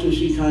we also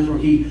see times where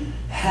he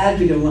had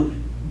to get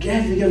alone.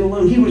 Had to get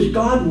alone. He was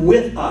God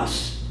with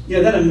us. You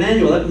know, that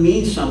Emmanuel, that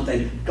means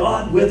something.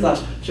 God with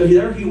us. So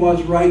there he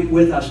was right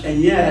with us.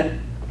 And yet,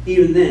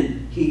 even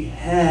then, he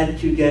had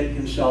to get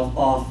himself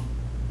off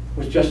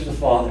with just the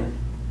Father.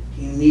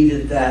 He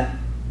needed that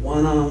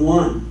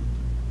one-on-one.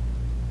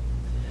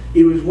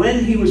 It was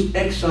when he was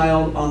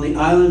exiled on the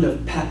island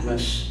of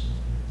Patmos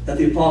that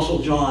the Apostle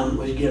John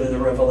was given the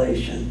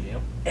revelation.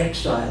 Yep.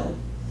 Exiled,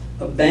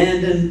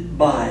 abandoned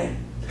by.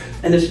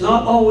 And it's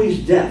not always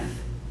death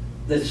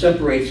that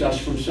separates us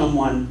from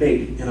someone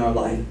big in our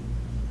life.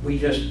 We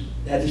just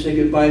had to say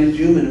goodbye to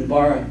Juman and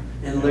Bara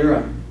and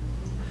Lyra.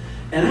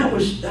 And that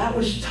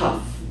was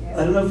tough.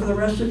 I don't know for the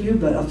rest of you,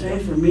 but I'll tell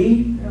you, for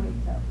me, Really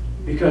tough.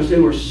 because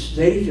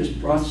they just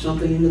brought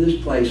something into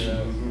this place.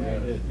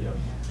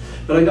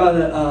 But I got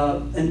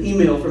an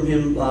email from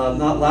him,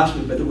 not last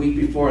week, but the week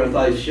before, and I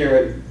thought I'd share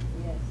it.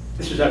 Yes.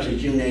 This was actually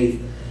June 8th.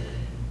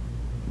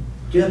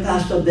 Dear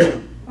Pastor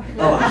Bill.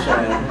 Oh, I'm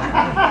sorry.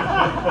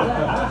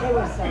 They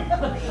were so.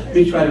 Let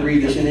me try to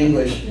read this in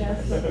English.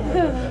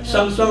 Yes.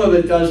 Some of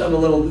it does have a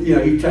little, you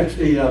know, he typed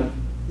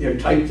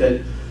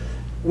it.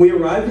 We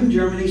arrived in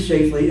Germany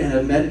safely and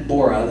have met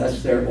Bora,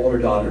 that's their older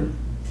daughter.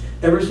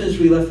 Ever since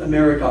we left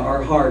America,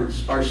 our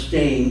hearts are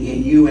staying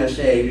in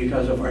USA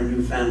because of our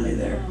new family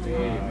there.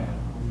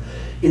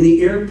 In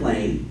the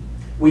airplane,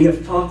 we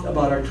have talked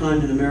about our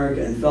time in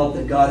America and felt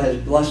that God has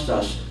blessed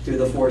us through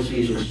the Four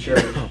Seasons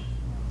Church.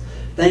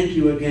 Thank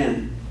you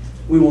again.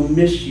 We will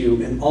miss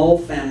you and all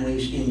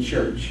families in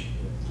church.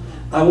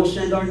 I will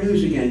send our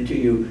news again to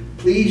you.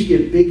 Please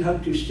give big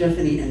hug to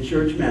Stephanie and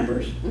church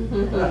members.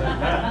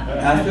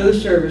 After the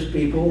service,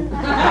 people, we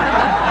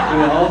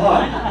all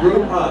hug,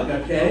 group hug,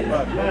 okay?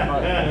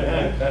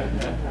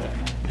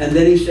 And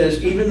then he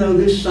says, even though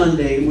this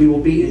Sunday we will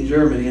be in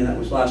Germany, and that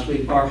was last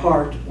week, our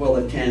heart will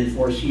attend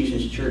Four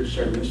Seasons church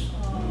service.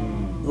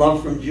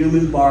 Love from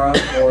Juman, Bara,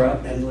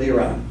 Bora, and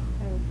Lyra.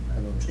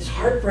 It's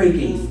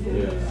heartbreaking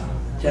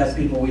to have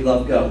people we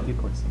love go.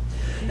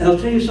 And I'll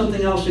tell you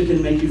something else that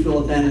can make you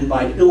feel abandoned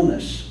by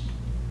illness.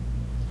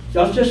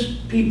 Not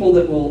just people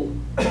that will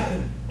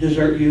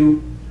desert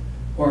you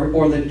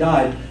or that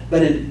died,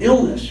 but an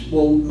illness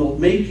will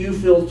make you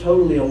feel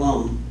totally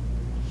alone.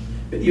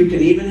 But you can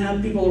even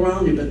have people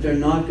around you, but they're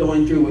not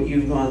going through what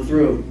you've gone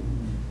through.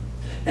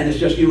 And it's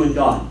just you and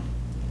God.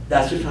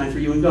 That's the time for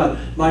you and God.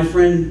 My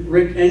friend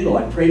Rick Engel,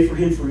 I prayed for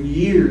him for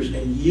years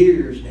and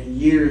years and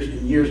years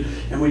and years.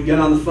 And we'd get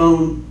on the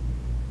phone,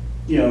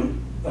 you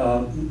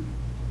know,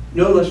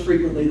 no less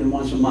frequently than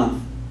once a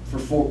month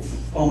for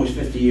almost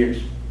 50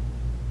 years.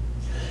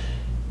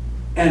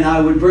 And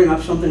I would bring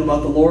up something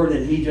about the Lord,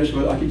 and he just,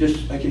 I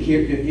could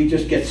hear, he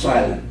just get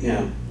silent, you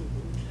know.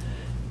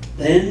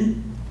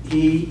 Then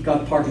he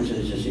got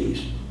Parkinson's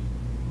disease.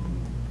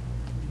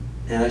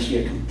 And I see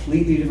a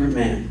completely different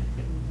man.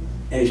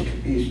 And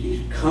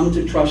he's come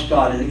to trust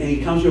God, and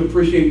he comes to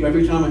appreciate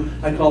every time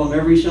I call him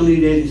every so many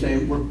days and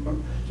say,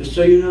 just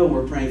so you know,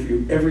 we're praying for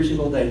you every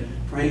single day.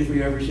 Praying for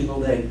you every single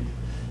day.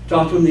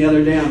 Talked to him the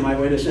other day on my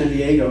way to San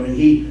Diego, and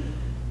he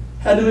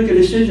had to make a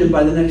decision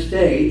by the next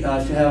day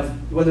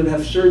whether to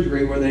have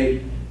surgery where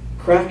they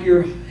crack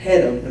your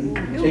head open,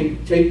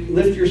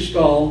 lift your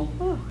skull,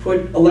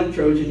 put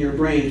electrodes in your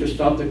brain to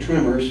stop the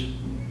tremors,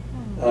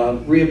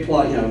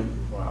 reapply, you know,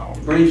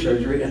 brain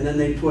surgery, and then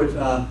they put,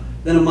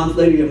 then a month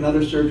later you have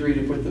another surgery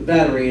to put the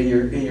battery in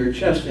your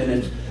chest,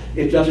 and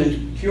it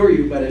doesn't cure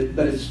you, but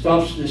it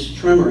stops this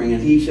tremoring.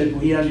 And he said,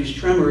 well, he has these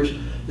tremors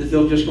that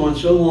they'll just go on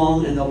so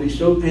long and they'll be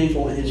so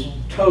painful, and his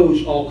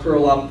toes all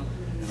curl up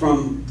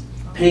from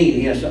pain.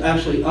 He has to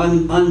actually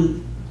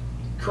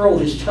uncurl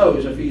his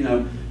toes, if you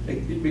know,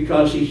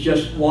 because he's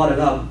just wadded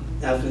up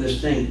after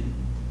this thing.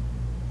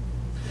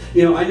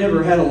 You know, I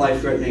never had a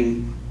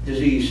life-threatening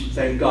disease,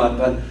 thank God,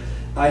 but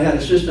I had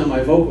a cyst on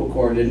my vocal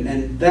cord,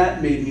 and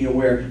that made me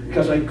aware,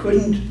 because I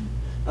couldn't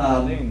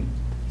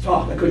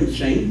talk, I couldn't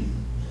sing,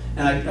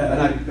 and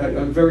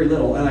I very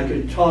little, and I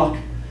could talk.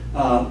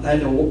 I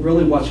had to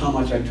really watch how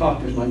much I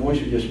talked, because my voice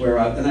would just wear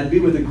out. And I'd be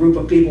with a group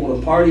of people at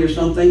a party or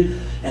something,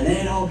 and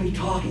they'd all be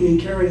talking and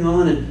carrying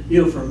on. And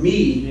you know, for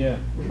me,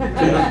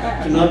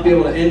 to not be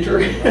able to enter,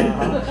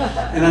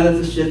 and I'd have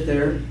to sit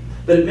there.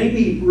 But it made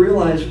me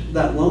realize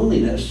that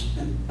loneliness.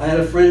 And I had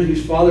a friend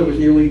whose father was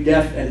nearly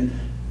deaf, and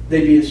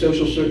they'd be in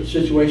social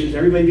situations.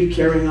 Everybody'd be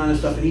carrying on and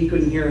stuff, and he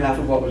couldn't hear half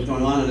of what was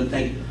going on. And I'd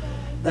think,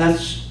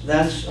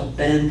 that's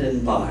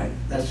abandoned by.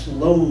 That's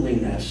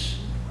loneliness.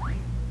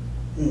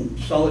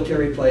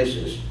 Solitary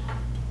places.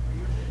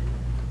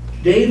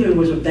 David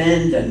was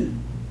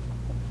abandoned,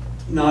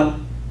 not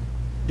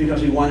because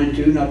he wanted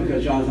to, not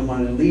because Jonathan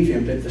wanted to leave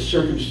him, but the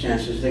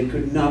circumstances. They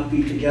could not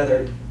be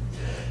together.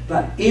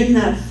 But in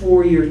that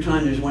 4-year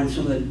time is when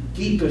some of the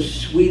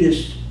deepest,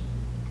 sweetest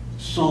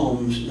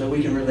psalms that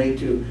we can relate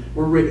to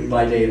were written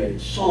by David.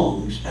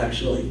 Songs,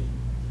 actually.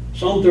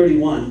 Psalm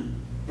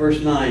 31, verse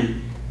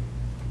 9.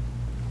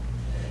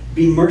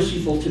 Be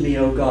merciful to me,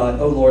 O God,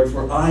 O Lord,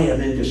 for I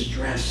am in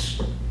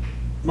distress.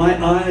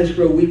 My eyes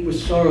grow weak with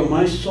sorrow,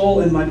 my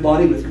soul and my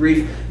body with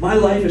grief. My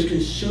life is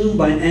consumed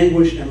by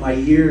anguish, and my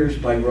years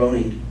by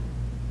groaning.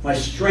 My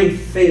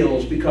strength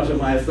fails because of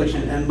my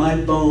affliction, and my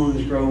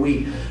bones grow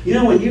weak. You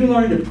know, when you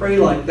learn to pray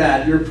like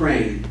that, you're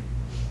praying.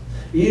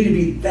 You need to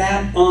be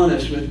that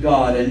honest with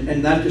God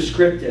and that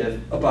descriptive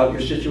about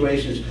your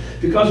situations.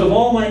 Because of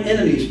all my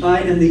enemies, I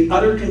am the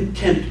utter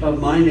contempt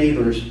of my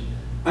neighbors.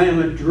 I am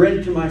a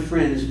dread to my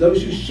friends.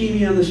 Those who see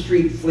me on the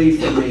street flee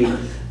from me.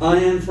 I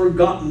am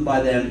forgotten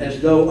by them as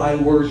though I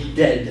were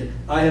dead.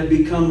 I have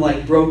become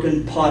like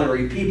broken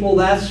pottery. People,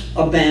 that's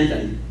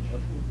abandoned.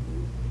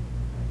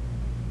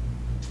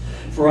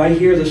 For I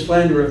hear the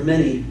slander of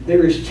many.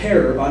 There is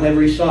terror on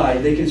every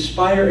side. They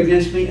conspire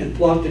against me and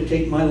plot to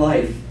take my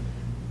life.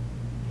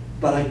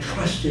 But I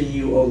trust in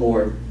you, O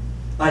Lord.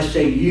 I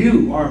say,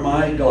 you are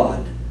my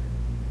God.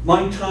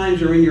 My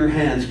times are in your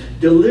hands.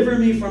 Deliver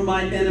me from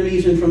my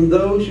enemies and from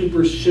those who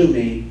pursue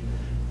me.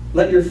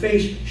 Let your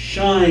face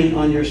shine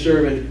on your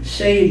servant.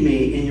 Save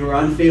me in your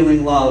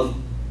unfailing love.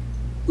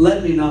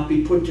 Let me not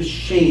be put to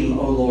shame,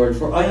 O Lord,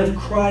 for I have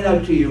cried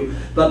out to you.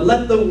 But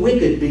let the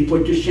wicked be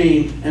put to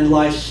shame and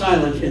lie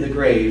silent in the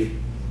grave.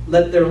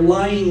 Let their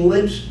lying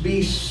lips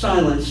be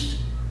silenced,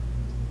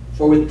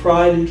 for with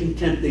pride and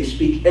contempt they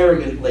speak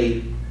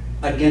arrogantly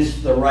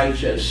against the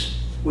righteous.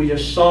 We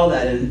just saw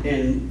that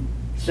in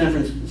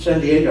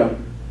San Diego.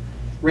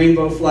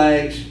 Rainbow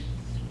flags,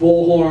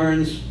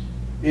 bullhorns,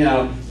 you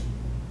know,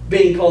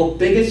 being called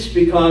bigots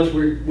because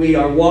we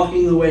are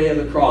walking the way of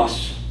the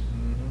cross.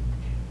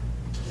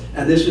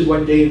 And this is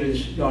what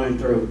David's going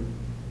through.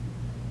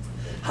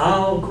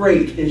 How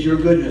great is your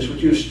goodness,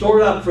 which you have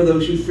stored up for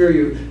those who fear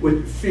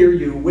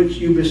you, which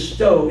you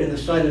bestow in the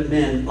sight of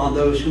men on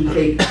those who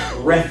take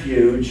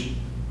refuge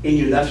in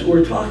you. That's what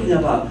we're talking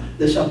about,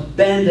 this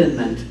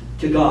abandonment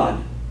to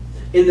God.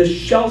 In the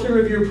shelter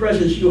of your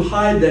presence, you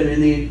hide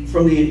them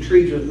from the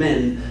intrigues of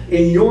men.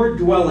 In your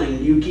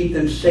dwelling, you keep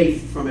them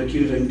safe from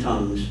accusing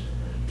tongues.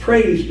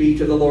 Praise be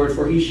to the Lord,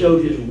 for he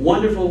showed his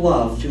wonderful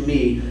love to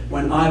me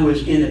when I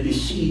was in a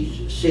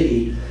besieged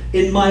city.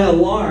 In my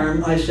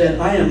alarm, I said,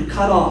 I am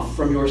cut off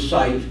from your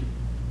sight.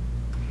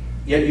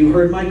 Yet you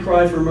heard my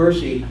cry for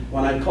mercy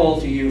when I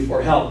called to you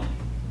for help.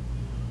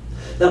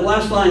 That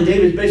last line,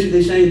 David's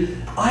basically saying,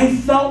 I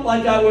felt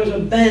like I was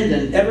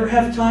abandoned. Ever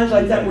have times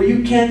like that where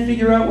you can't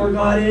figure out where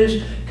God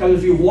is? Because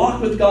if you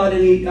walk with God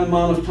any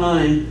amount of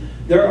time,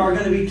 there are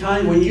going to be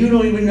times when you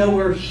don't even know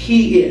where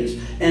he is.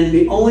 And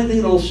the only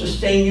thing that will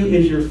sustain you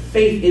is your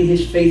faith in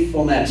his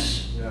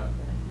faithfulness. Yeah.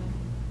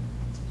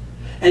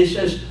 And he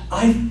says,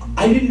 I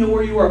didn't know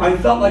where you were. I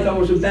felt like I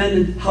was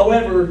abandoned.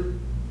 However,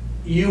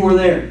 you were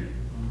there.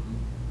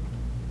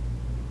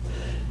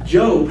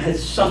 Job had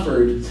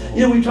suffered.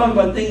 You know, we talk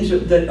about things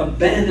that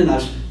abandon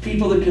us,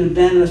 people that can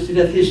abandon us to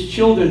death. His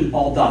children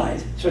all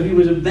died. So he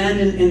was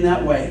abandoned in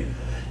that way.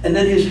 And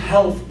then his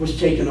health was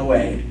taken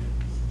away.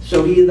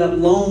 So he had that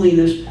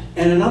loneliness.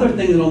 And another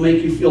thing that will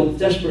make you feel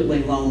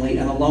desperately lonely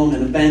and alone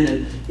and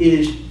abandoned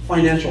is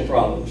financial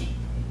problems.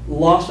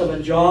 Loss of a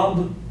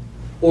job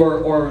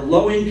or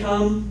low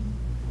income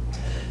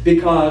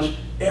because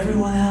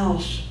everyone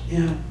else, you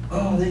know,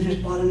 oh, they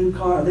just bought a new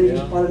car, they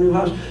just bought a new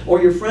house.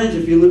 Or your friends,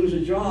 if you lose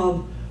a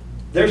job,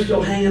 they're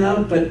still hanging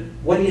out, but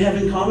what do you have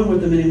in common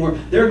with them anymore?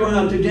 They're going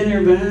out to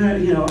dinner, but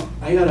you know,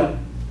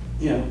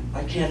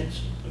 I can't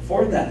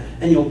afford that.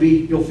 And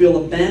you'll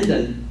feel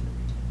abandoned.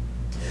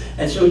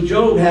 And so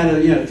Job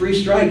had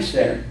 3 strikes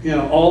there,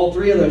 all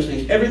 3 of those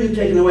things, everything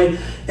taken away.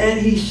 And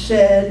he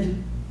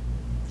said,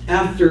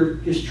 after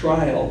his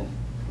trial,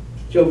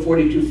 Job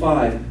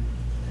 42:5,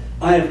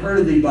 I have heard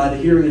of thee by the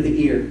hearing of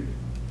the ear,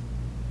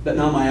 but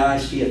now my eye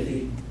seeth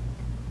thee.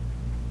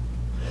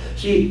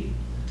 See,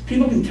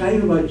 people can tell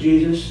you about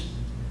Jesus.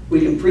 We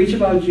can preach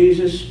about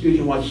Jesus. You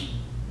can watch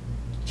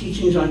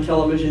teachings on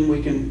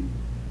television.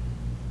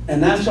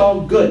 And that's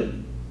all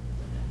good.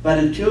 But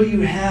until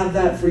you have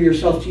that for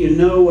yourself, till you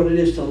know what it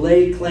is to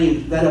lay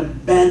claim to that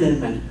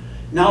abandonment.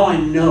 Now I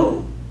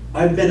know.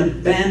 I've been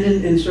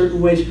abandoned in certain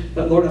ways,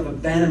 but Lord, I've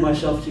abandoned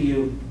myself to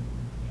you.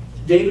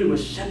 David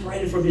was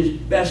separated from his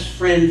best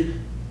friend.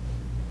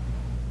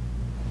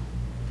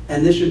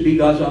 And this would be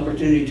God's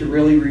opportunity to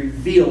really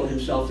reveal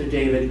himself to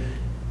David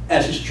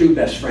as his true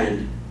best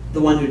friend. The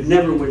one who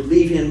never would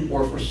leave him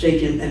or forsake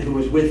him and who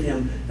was with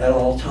him at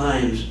all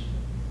times.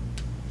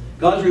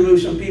 God's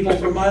removed some people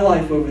from my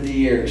life over the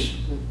years.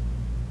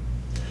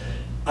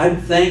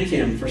 I've thanked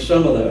him for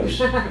some of those.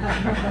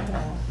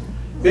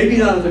 Maybe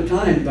not at the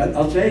time, but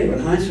I'll tell you, in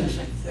hindsight, it's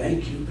like,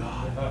 thank you,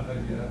 God.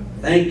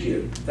 Thank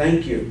you.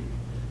 Thank you.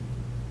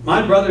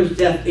 My brother's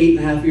death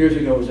 8.5 years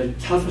ago was the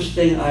toughest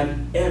thing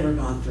I've ever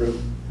gone through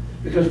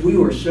because we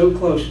were so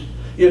close.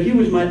 He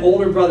was my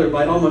older brother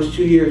by almost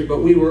 2 years, but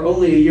we were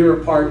only a year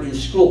apart in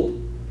school.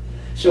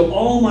 So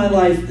all my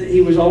life,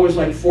 he was always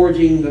like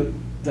forging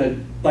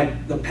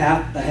the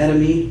path ahead of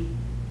me.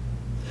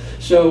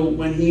 So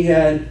when he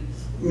had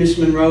Miss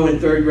Monroe in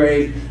 3rd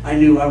grade, I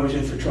knew I was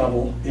in for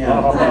trouble.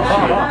 Yeah,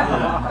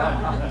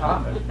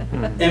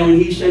 and when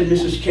he said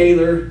Mrs.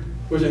 Kaler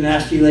was a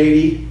nasty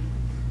lady,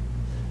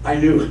 I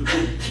knew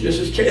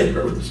Mrs.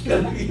 Kaler was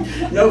going to be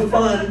no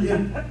fun.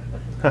 Yeah.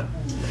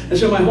 And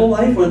so my whole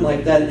life went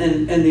like that,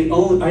 and I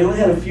only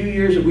had a few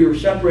years that we were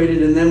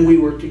separated, and then we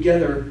were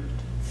together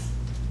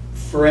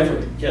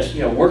forever, just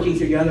working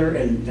together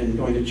and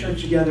going to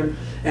church together.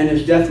 And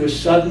his death was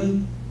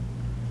sudden,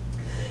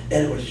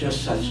 and it was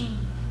just such.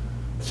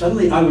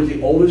 Suddenly, I was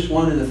the oldest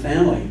one in the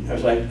family. I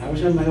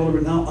was in my older,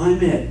 but now I'm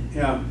it.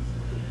 Yeah,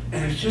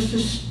 and it's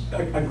just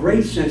a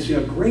great sense,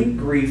 great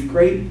grief,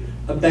 great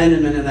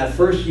abandonment in that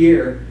first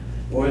year.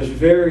 Was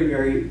very,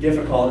 very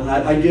difficult. And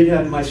I did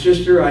have my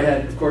sister.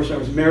 Of course, I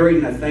was married,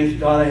 and I thank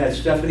God I had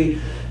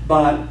Stephanie,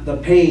 but the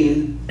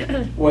pain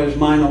was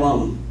mine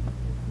alone.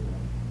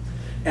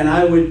 And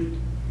I would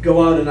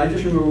go out, and I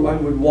just remember I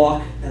would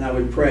walk, and I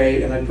would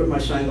pray, and I'd put my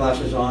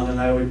sunglasses on, and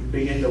I would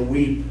begin to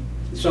weep.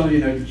 Some of you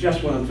know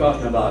just what I'm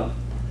talking about.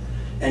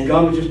 And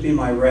God would just be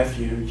my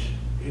refuge.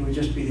 He would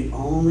just be the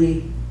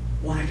only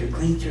one I could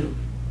cling to.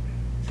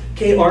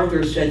 Kay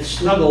Arthur said,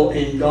 snuggle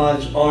in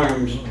God's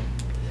arms.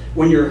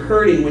 When you're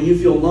hurting, when you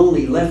feel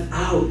lonely, left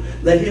out,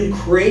 let him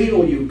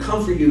cradle you,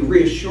 comfort you,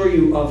 reassure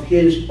you of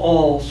his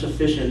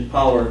all-sufficient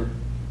power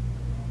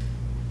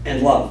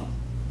and love.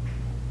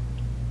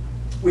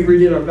 We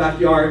redid our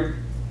backyard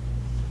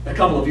a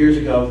couple of years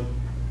ago,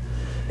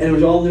 and it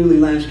was all newly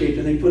landscaped,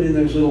 and they put in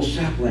those little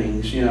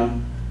saplings,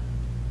 And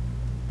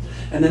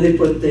then they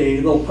put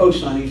the little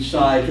posts on each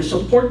side to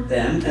support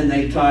them, and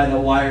they tie the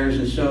wires,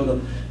 and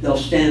so they'll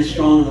stand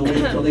strong in the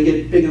wind until they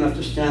get big enough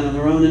to stand on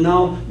their own. And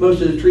now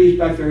most of the trees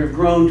back there have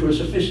grown to a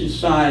sufficient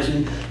size,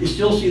 and you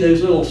still see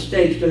those little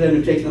stakes, but then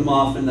we take them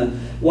off, and the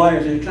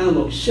wires, and it kind of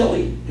looks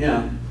silly,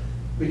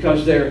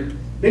 because they're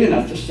big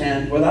enough to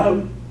stand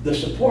without the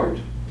support.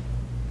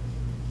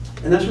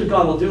 And that's what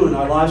God will do in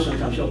our lives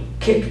sometimes. He'll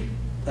kick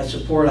that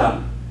support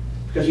out,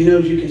 because he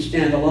knows you can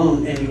stand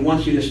alone, and he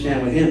wants you to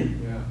stand with him.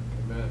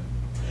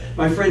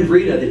 My friend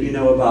Rita, that you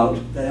know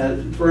about, that has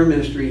a prayer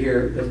ministry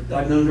here,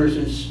 I've known her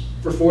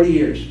for 40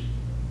 years.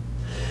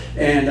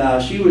 And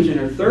she was in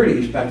her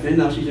 30s back then,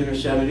 now she's in her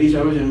 70s.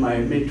 I was in my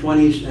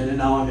mid-20s, and then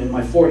now I'm in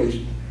my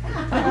 40s.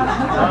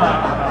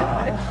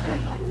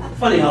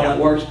 Funny how that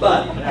works,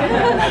 but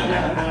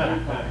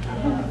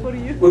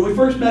when we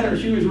first met her,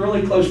 she was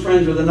really close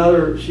friends with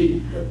another,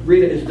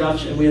 Rita is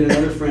Dutch, and we had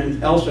another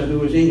friend, Elsa, who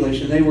was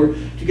English, and they were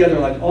together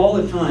like all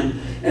the time.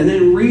 And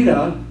then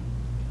Rita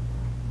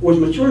was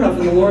mature enough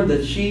in the Lord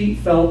that she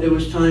felt it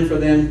was time for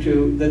them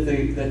that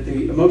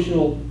the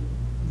emotional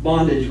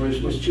bondage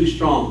was too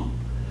strong.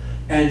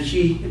 And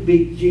she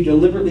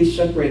deliberately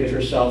separated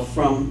herself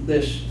from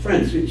this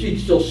friend. So she'd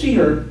still see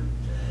her,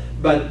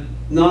 but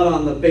not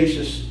on the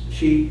basis, so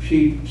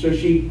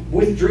she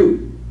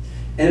withdrew.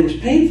 And it was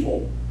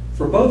painful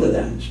for both of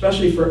them,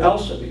 especially for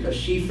Elsa, because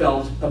she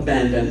felt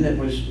abandoned. It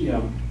was,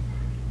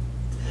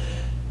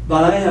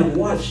 But I have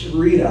watched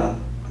Rita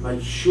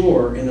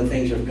mature in the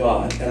things of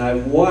God, and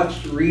I've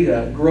watched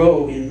Rita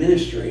grow in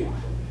ministry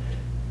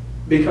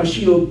because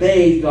she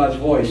obeyed God's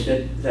voice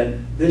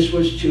that this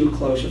was too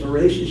close of a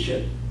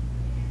relationship,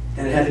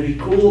 and it had to be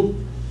cooled,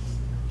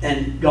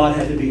 and God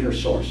had to be her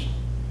source.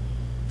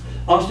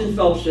 Austin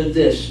Phelps said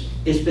this: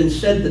 it's been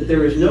said that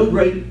there is no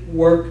great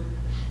work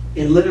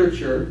in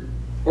literature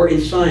or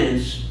in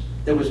science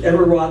that was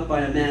ever wrought by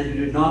a man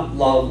who did not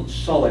love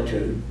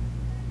solitude.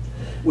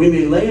 We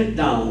may lay it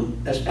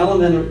down as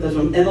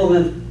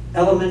an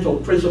elemental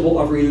principle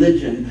of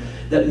religion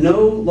that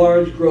no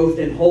large growth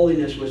in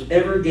holiness was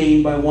ever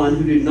gained by one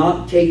who did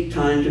not take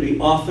time to be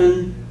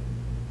often,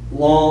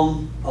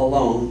 long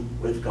alone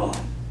with God.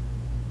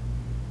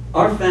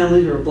 Our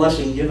families are a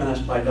blessing given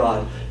us by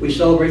God. We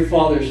celebrate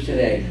fathers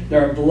today.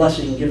 They're a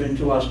blessing given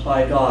to us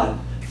by God.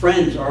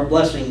 Friends are a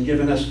blessing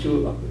given to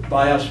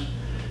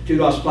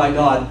us by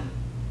God.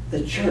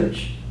 The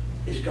church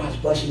is God's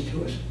blessing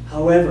to us.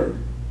 However,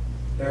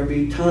 there will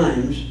be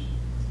times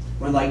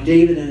when, like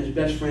David and his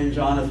best friend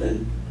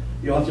Jonathan,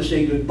 you'll have to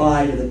say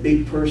goodbye to the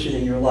big person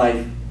in your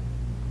life.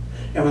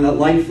 And when that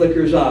light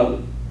flickers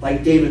out,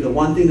 like David, the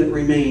one thing that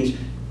remains,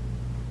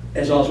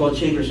 as Oswald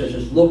Chambers says,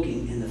 is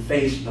looking in the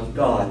face of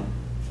God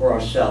for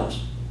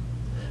ourselves.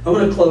 I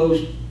want to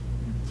close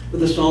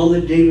with a psalm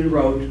that David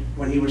wrote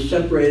when he was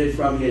separated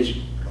from his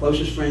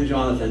closest friend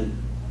Jonathan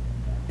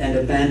and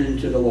abandoned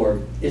to the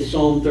Lord. It's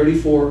Psalm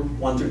 34,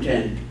 1 through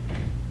 10.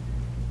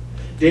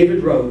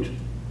 David wrote,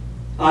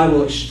 I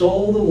will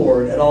extol the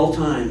Lord at all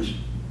times.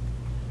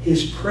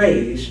 His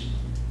praise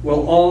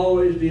will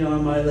always be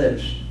on my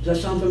lips. Does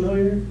that sound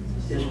familiar?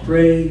 His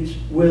praise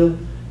will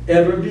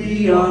ever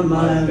be on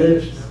my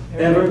lips,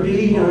 ever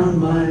be on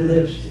my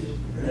lips.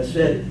 That's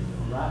it.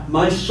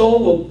 My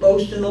soul will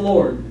boast in the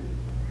Lord.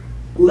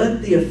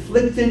 Let the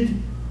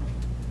afflicted,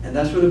 and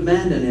that's what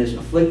abandon is,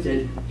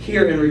 afflicted,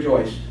 hear and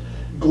rejoice.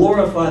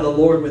 Glorify the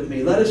Lord with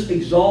me. Let us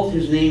exalt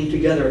his name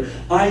together.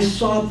 I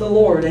sought the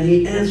Lord, and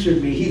he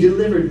answered me. He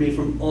delivered me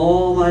from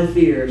all my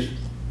fears.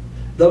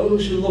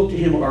 Those who look to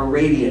him are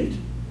radiant.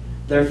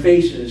 Their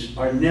faces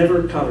are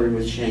never covered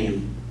with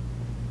shame.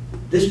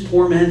 This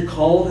poor man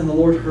called, and the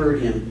Lord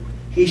heard him.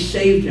 He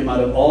saved him out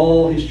of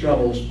all his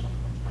troubles.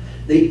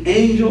 The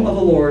angel of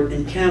the Lord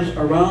encamps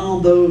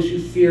around those who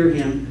fear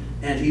him,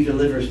 and he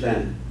delivers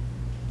them.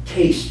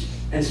 Taste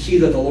and see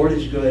that the Lord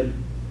is good.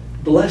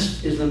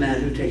 Blessed is the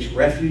man who takes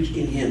refuge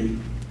in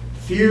him.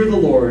 Fear the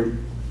Lord,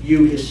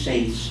 you his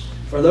saints.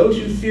 For those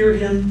who fear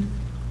him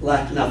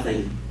lack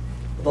nothing.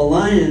 The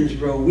lions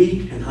grow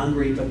weak and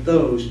hungry, but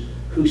those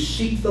who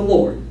seek the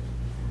Lord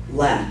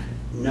lack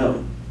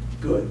no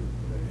good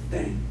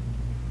thing.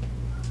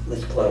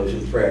 Let's close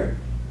in prayer.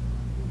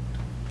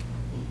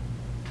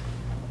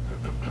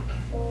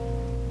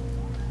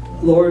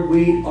 Lord,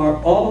 we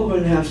are all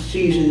going to have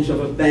seasons of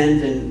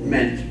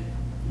abandonment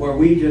where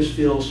we just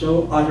feel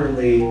so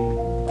utterly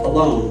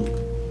alone,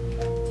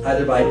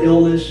 either by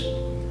illness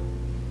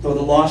or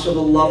the loss of a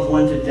loved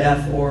one to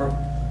death, or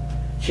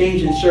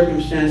change in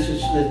circumstances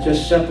that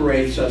just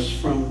separates us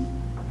from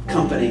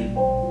company.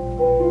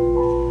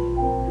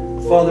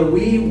 Father,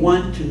 we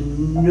want to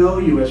know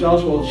you, as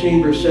Oswald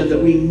Chambers said, that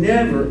we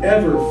never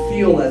ever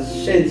feel that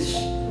sense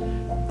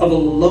of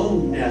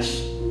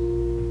aloneness,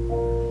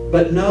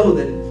 but know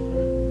that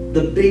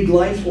the big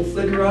lights will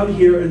flicker out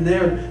here and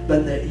there,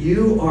 but that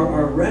you are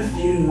our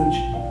refuge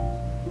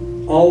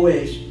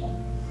always.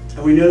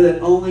 And we know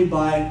that only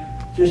by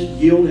just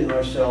yielding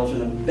ourselves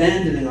and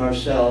abandoning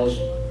ourselves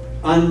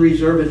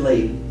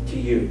unreservedly to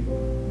you.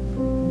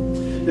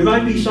 There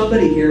might be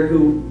somebody here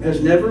who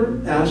has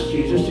never asked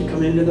Jesus to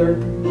come into their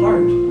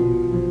heart.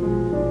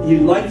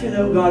 You'd like to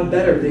know God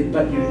better,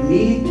 but you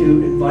need to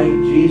invite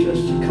Jesus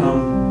to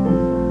come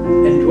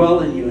and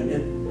dwell in you. And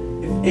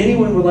if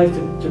anyone would like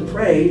to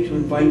pray, to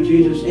invite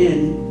Jesus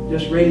in,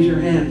 just raise your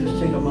hand.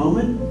 Just take a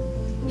moment.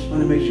 Just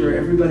want to make sure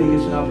everybody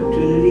gets an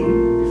opportunity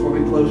before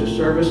we close the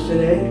service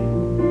today.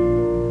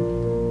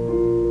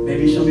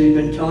 Maybe somebody's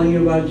been telling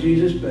you about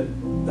Jesus, but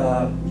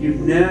you've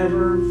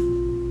never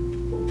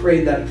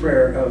prayed that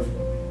prayer of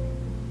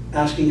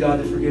asking God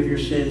to forgive your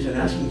sins and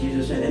asking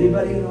Jesus in.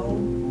 Anybody at all?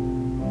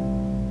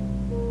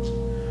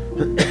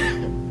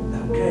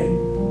 Okay.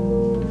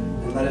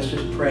 And let us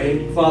just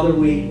pray. Father,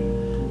 we,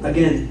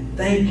 again,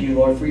 thank you,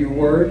 Lord, for your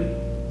word.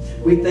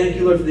 We thank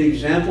you, Lord, for the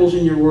examples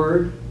in your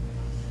word.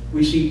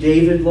 We see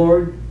David,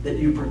 Lord, that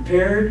you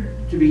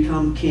prepared to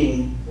become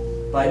king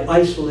by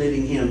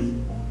isolating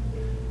him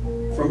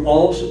from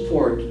all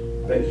support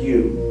but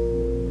you.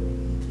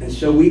 And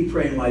so we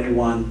pray, Mighty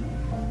One,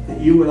 that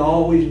you would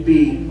always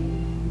be,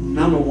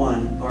 number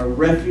one, our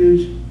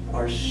refuge,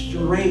 our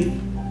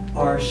strength,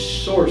 our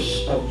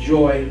source of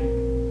joy,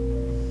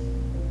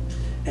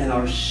 and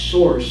our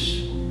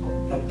source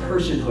of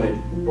personhood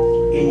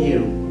in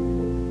you.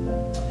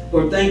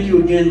 Lord, thank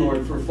you again,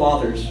 Lord, for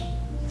fathers.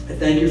 I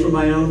thank you for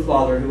my own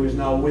father who is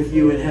now with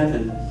you in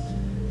heaven.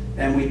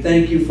 And we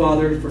thank you,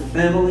 Father, for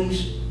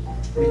families.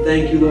 We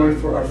thank you, Lord,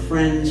 for our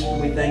friends.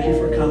 And we thank you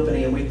for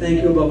company. And we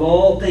thank you above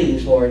all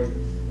things, Lord,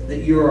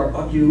 that you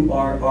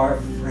are our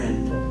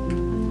friend.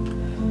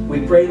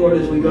 We pray, Lord,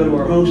 as we go to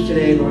our homes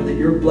today, Lord, that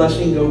your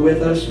blessing go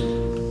with us.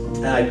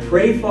 And I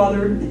pray,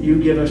 Father, that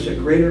you give us a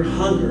greater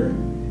hunger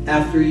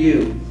after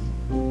you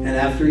and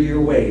after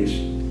your ways.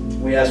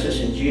 We ask this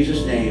in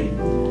Jesus' name.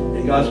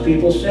 And God's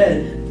people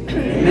said,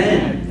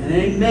 amen and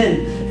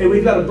amen. Hey,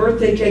 we've got a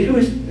birthday cake. Who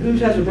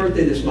has a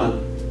birthday this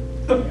month?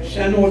 Oh,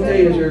 Samuel, what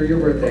day is your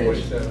birthday?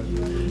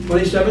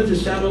 27th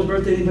is Samuel's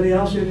birthday. Anybody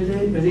else here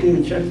today? I didn't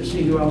even check to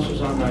see who else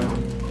was on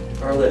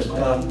our list.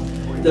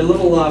 The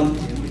little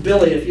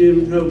Billy, if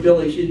you know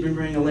Billy, she's been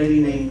bringing a lady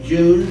named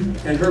June,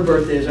 and her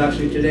birthday is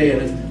actually today,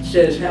 and it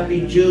says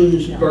Happy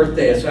June's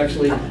birthday. It's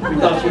actually, we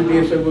thought she'd be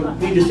here, so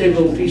we need to save a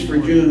little piece for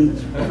June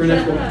for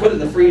next week. Put it in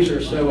the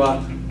freezer.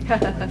 So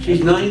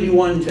she's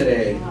 91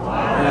 today.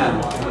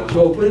 Yeah.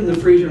 So we'll put it in the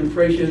freezer and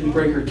pray she doesn't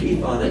break her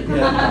teeth on it.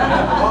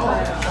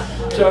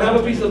 Yeah. So have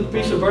a piece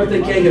of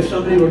birthday cake. If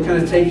somebody would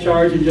kind of take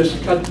charge and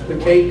just cut the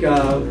cake,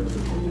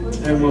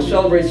 and we'll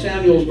celebrate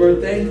Samuel's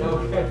birthday.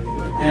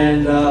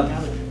 And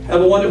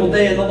have a wonderful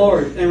day in the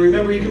Lord. And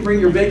remember, you can bring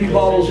your baby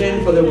bottles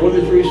in for the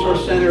Women's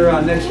Resource Center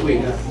next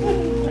week.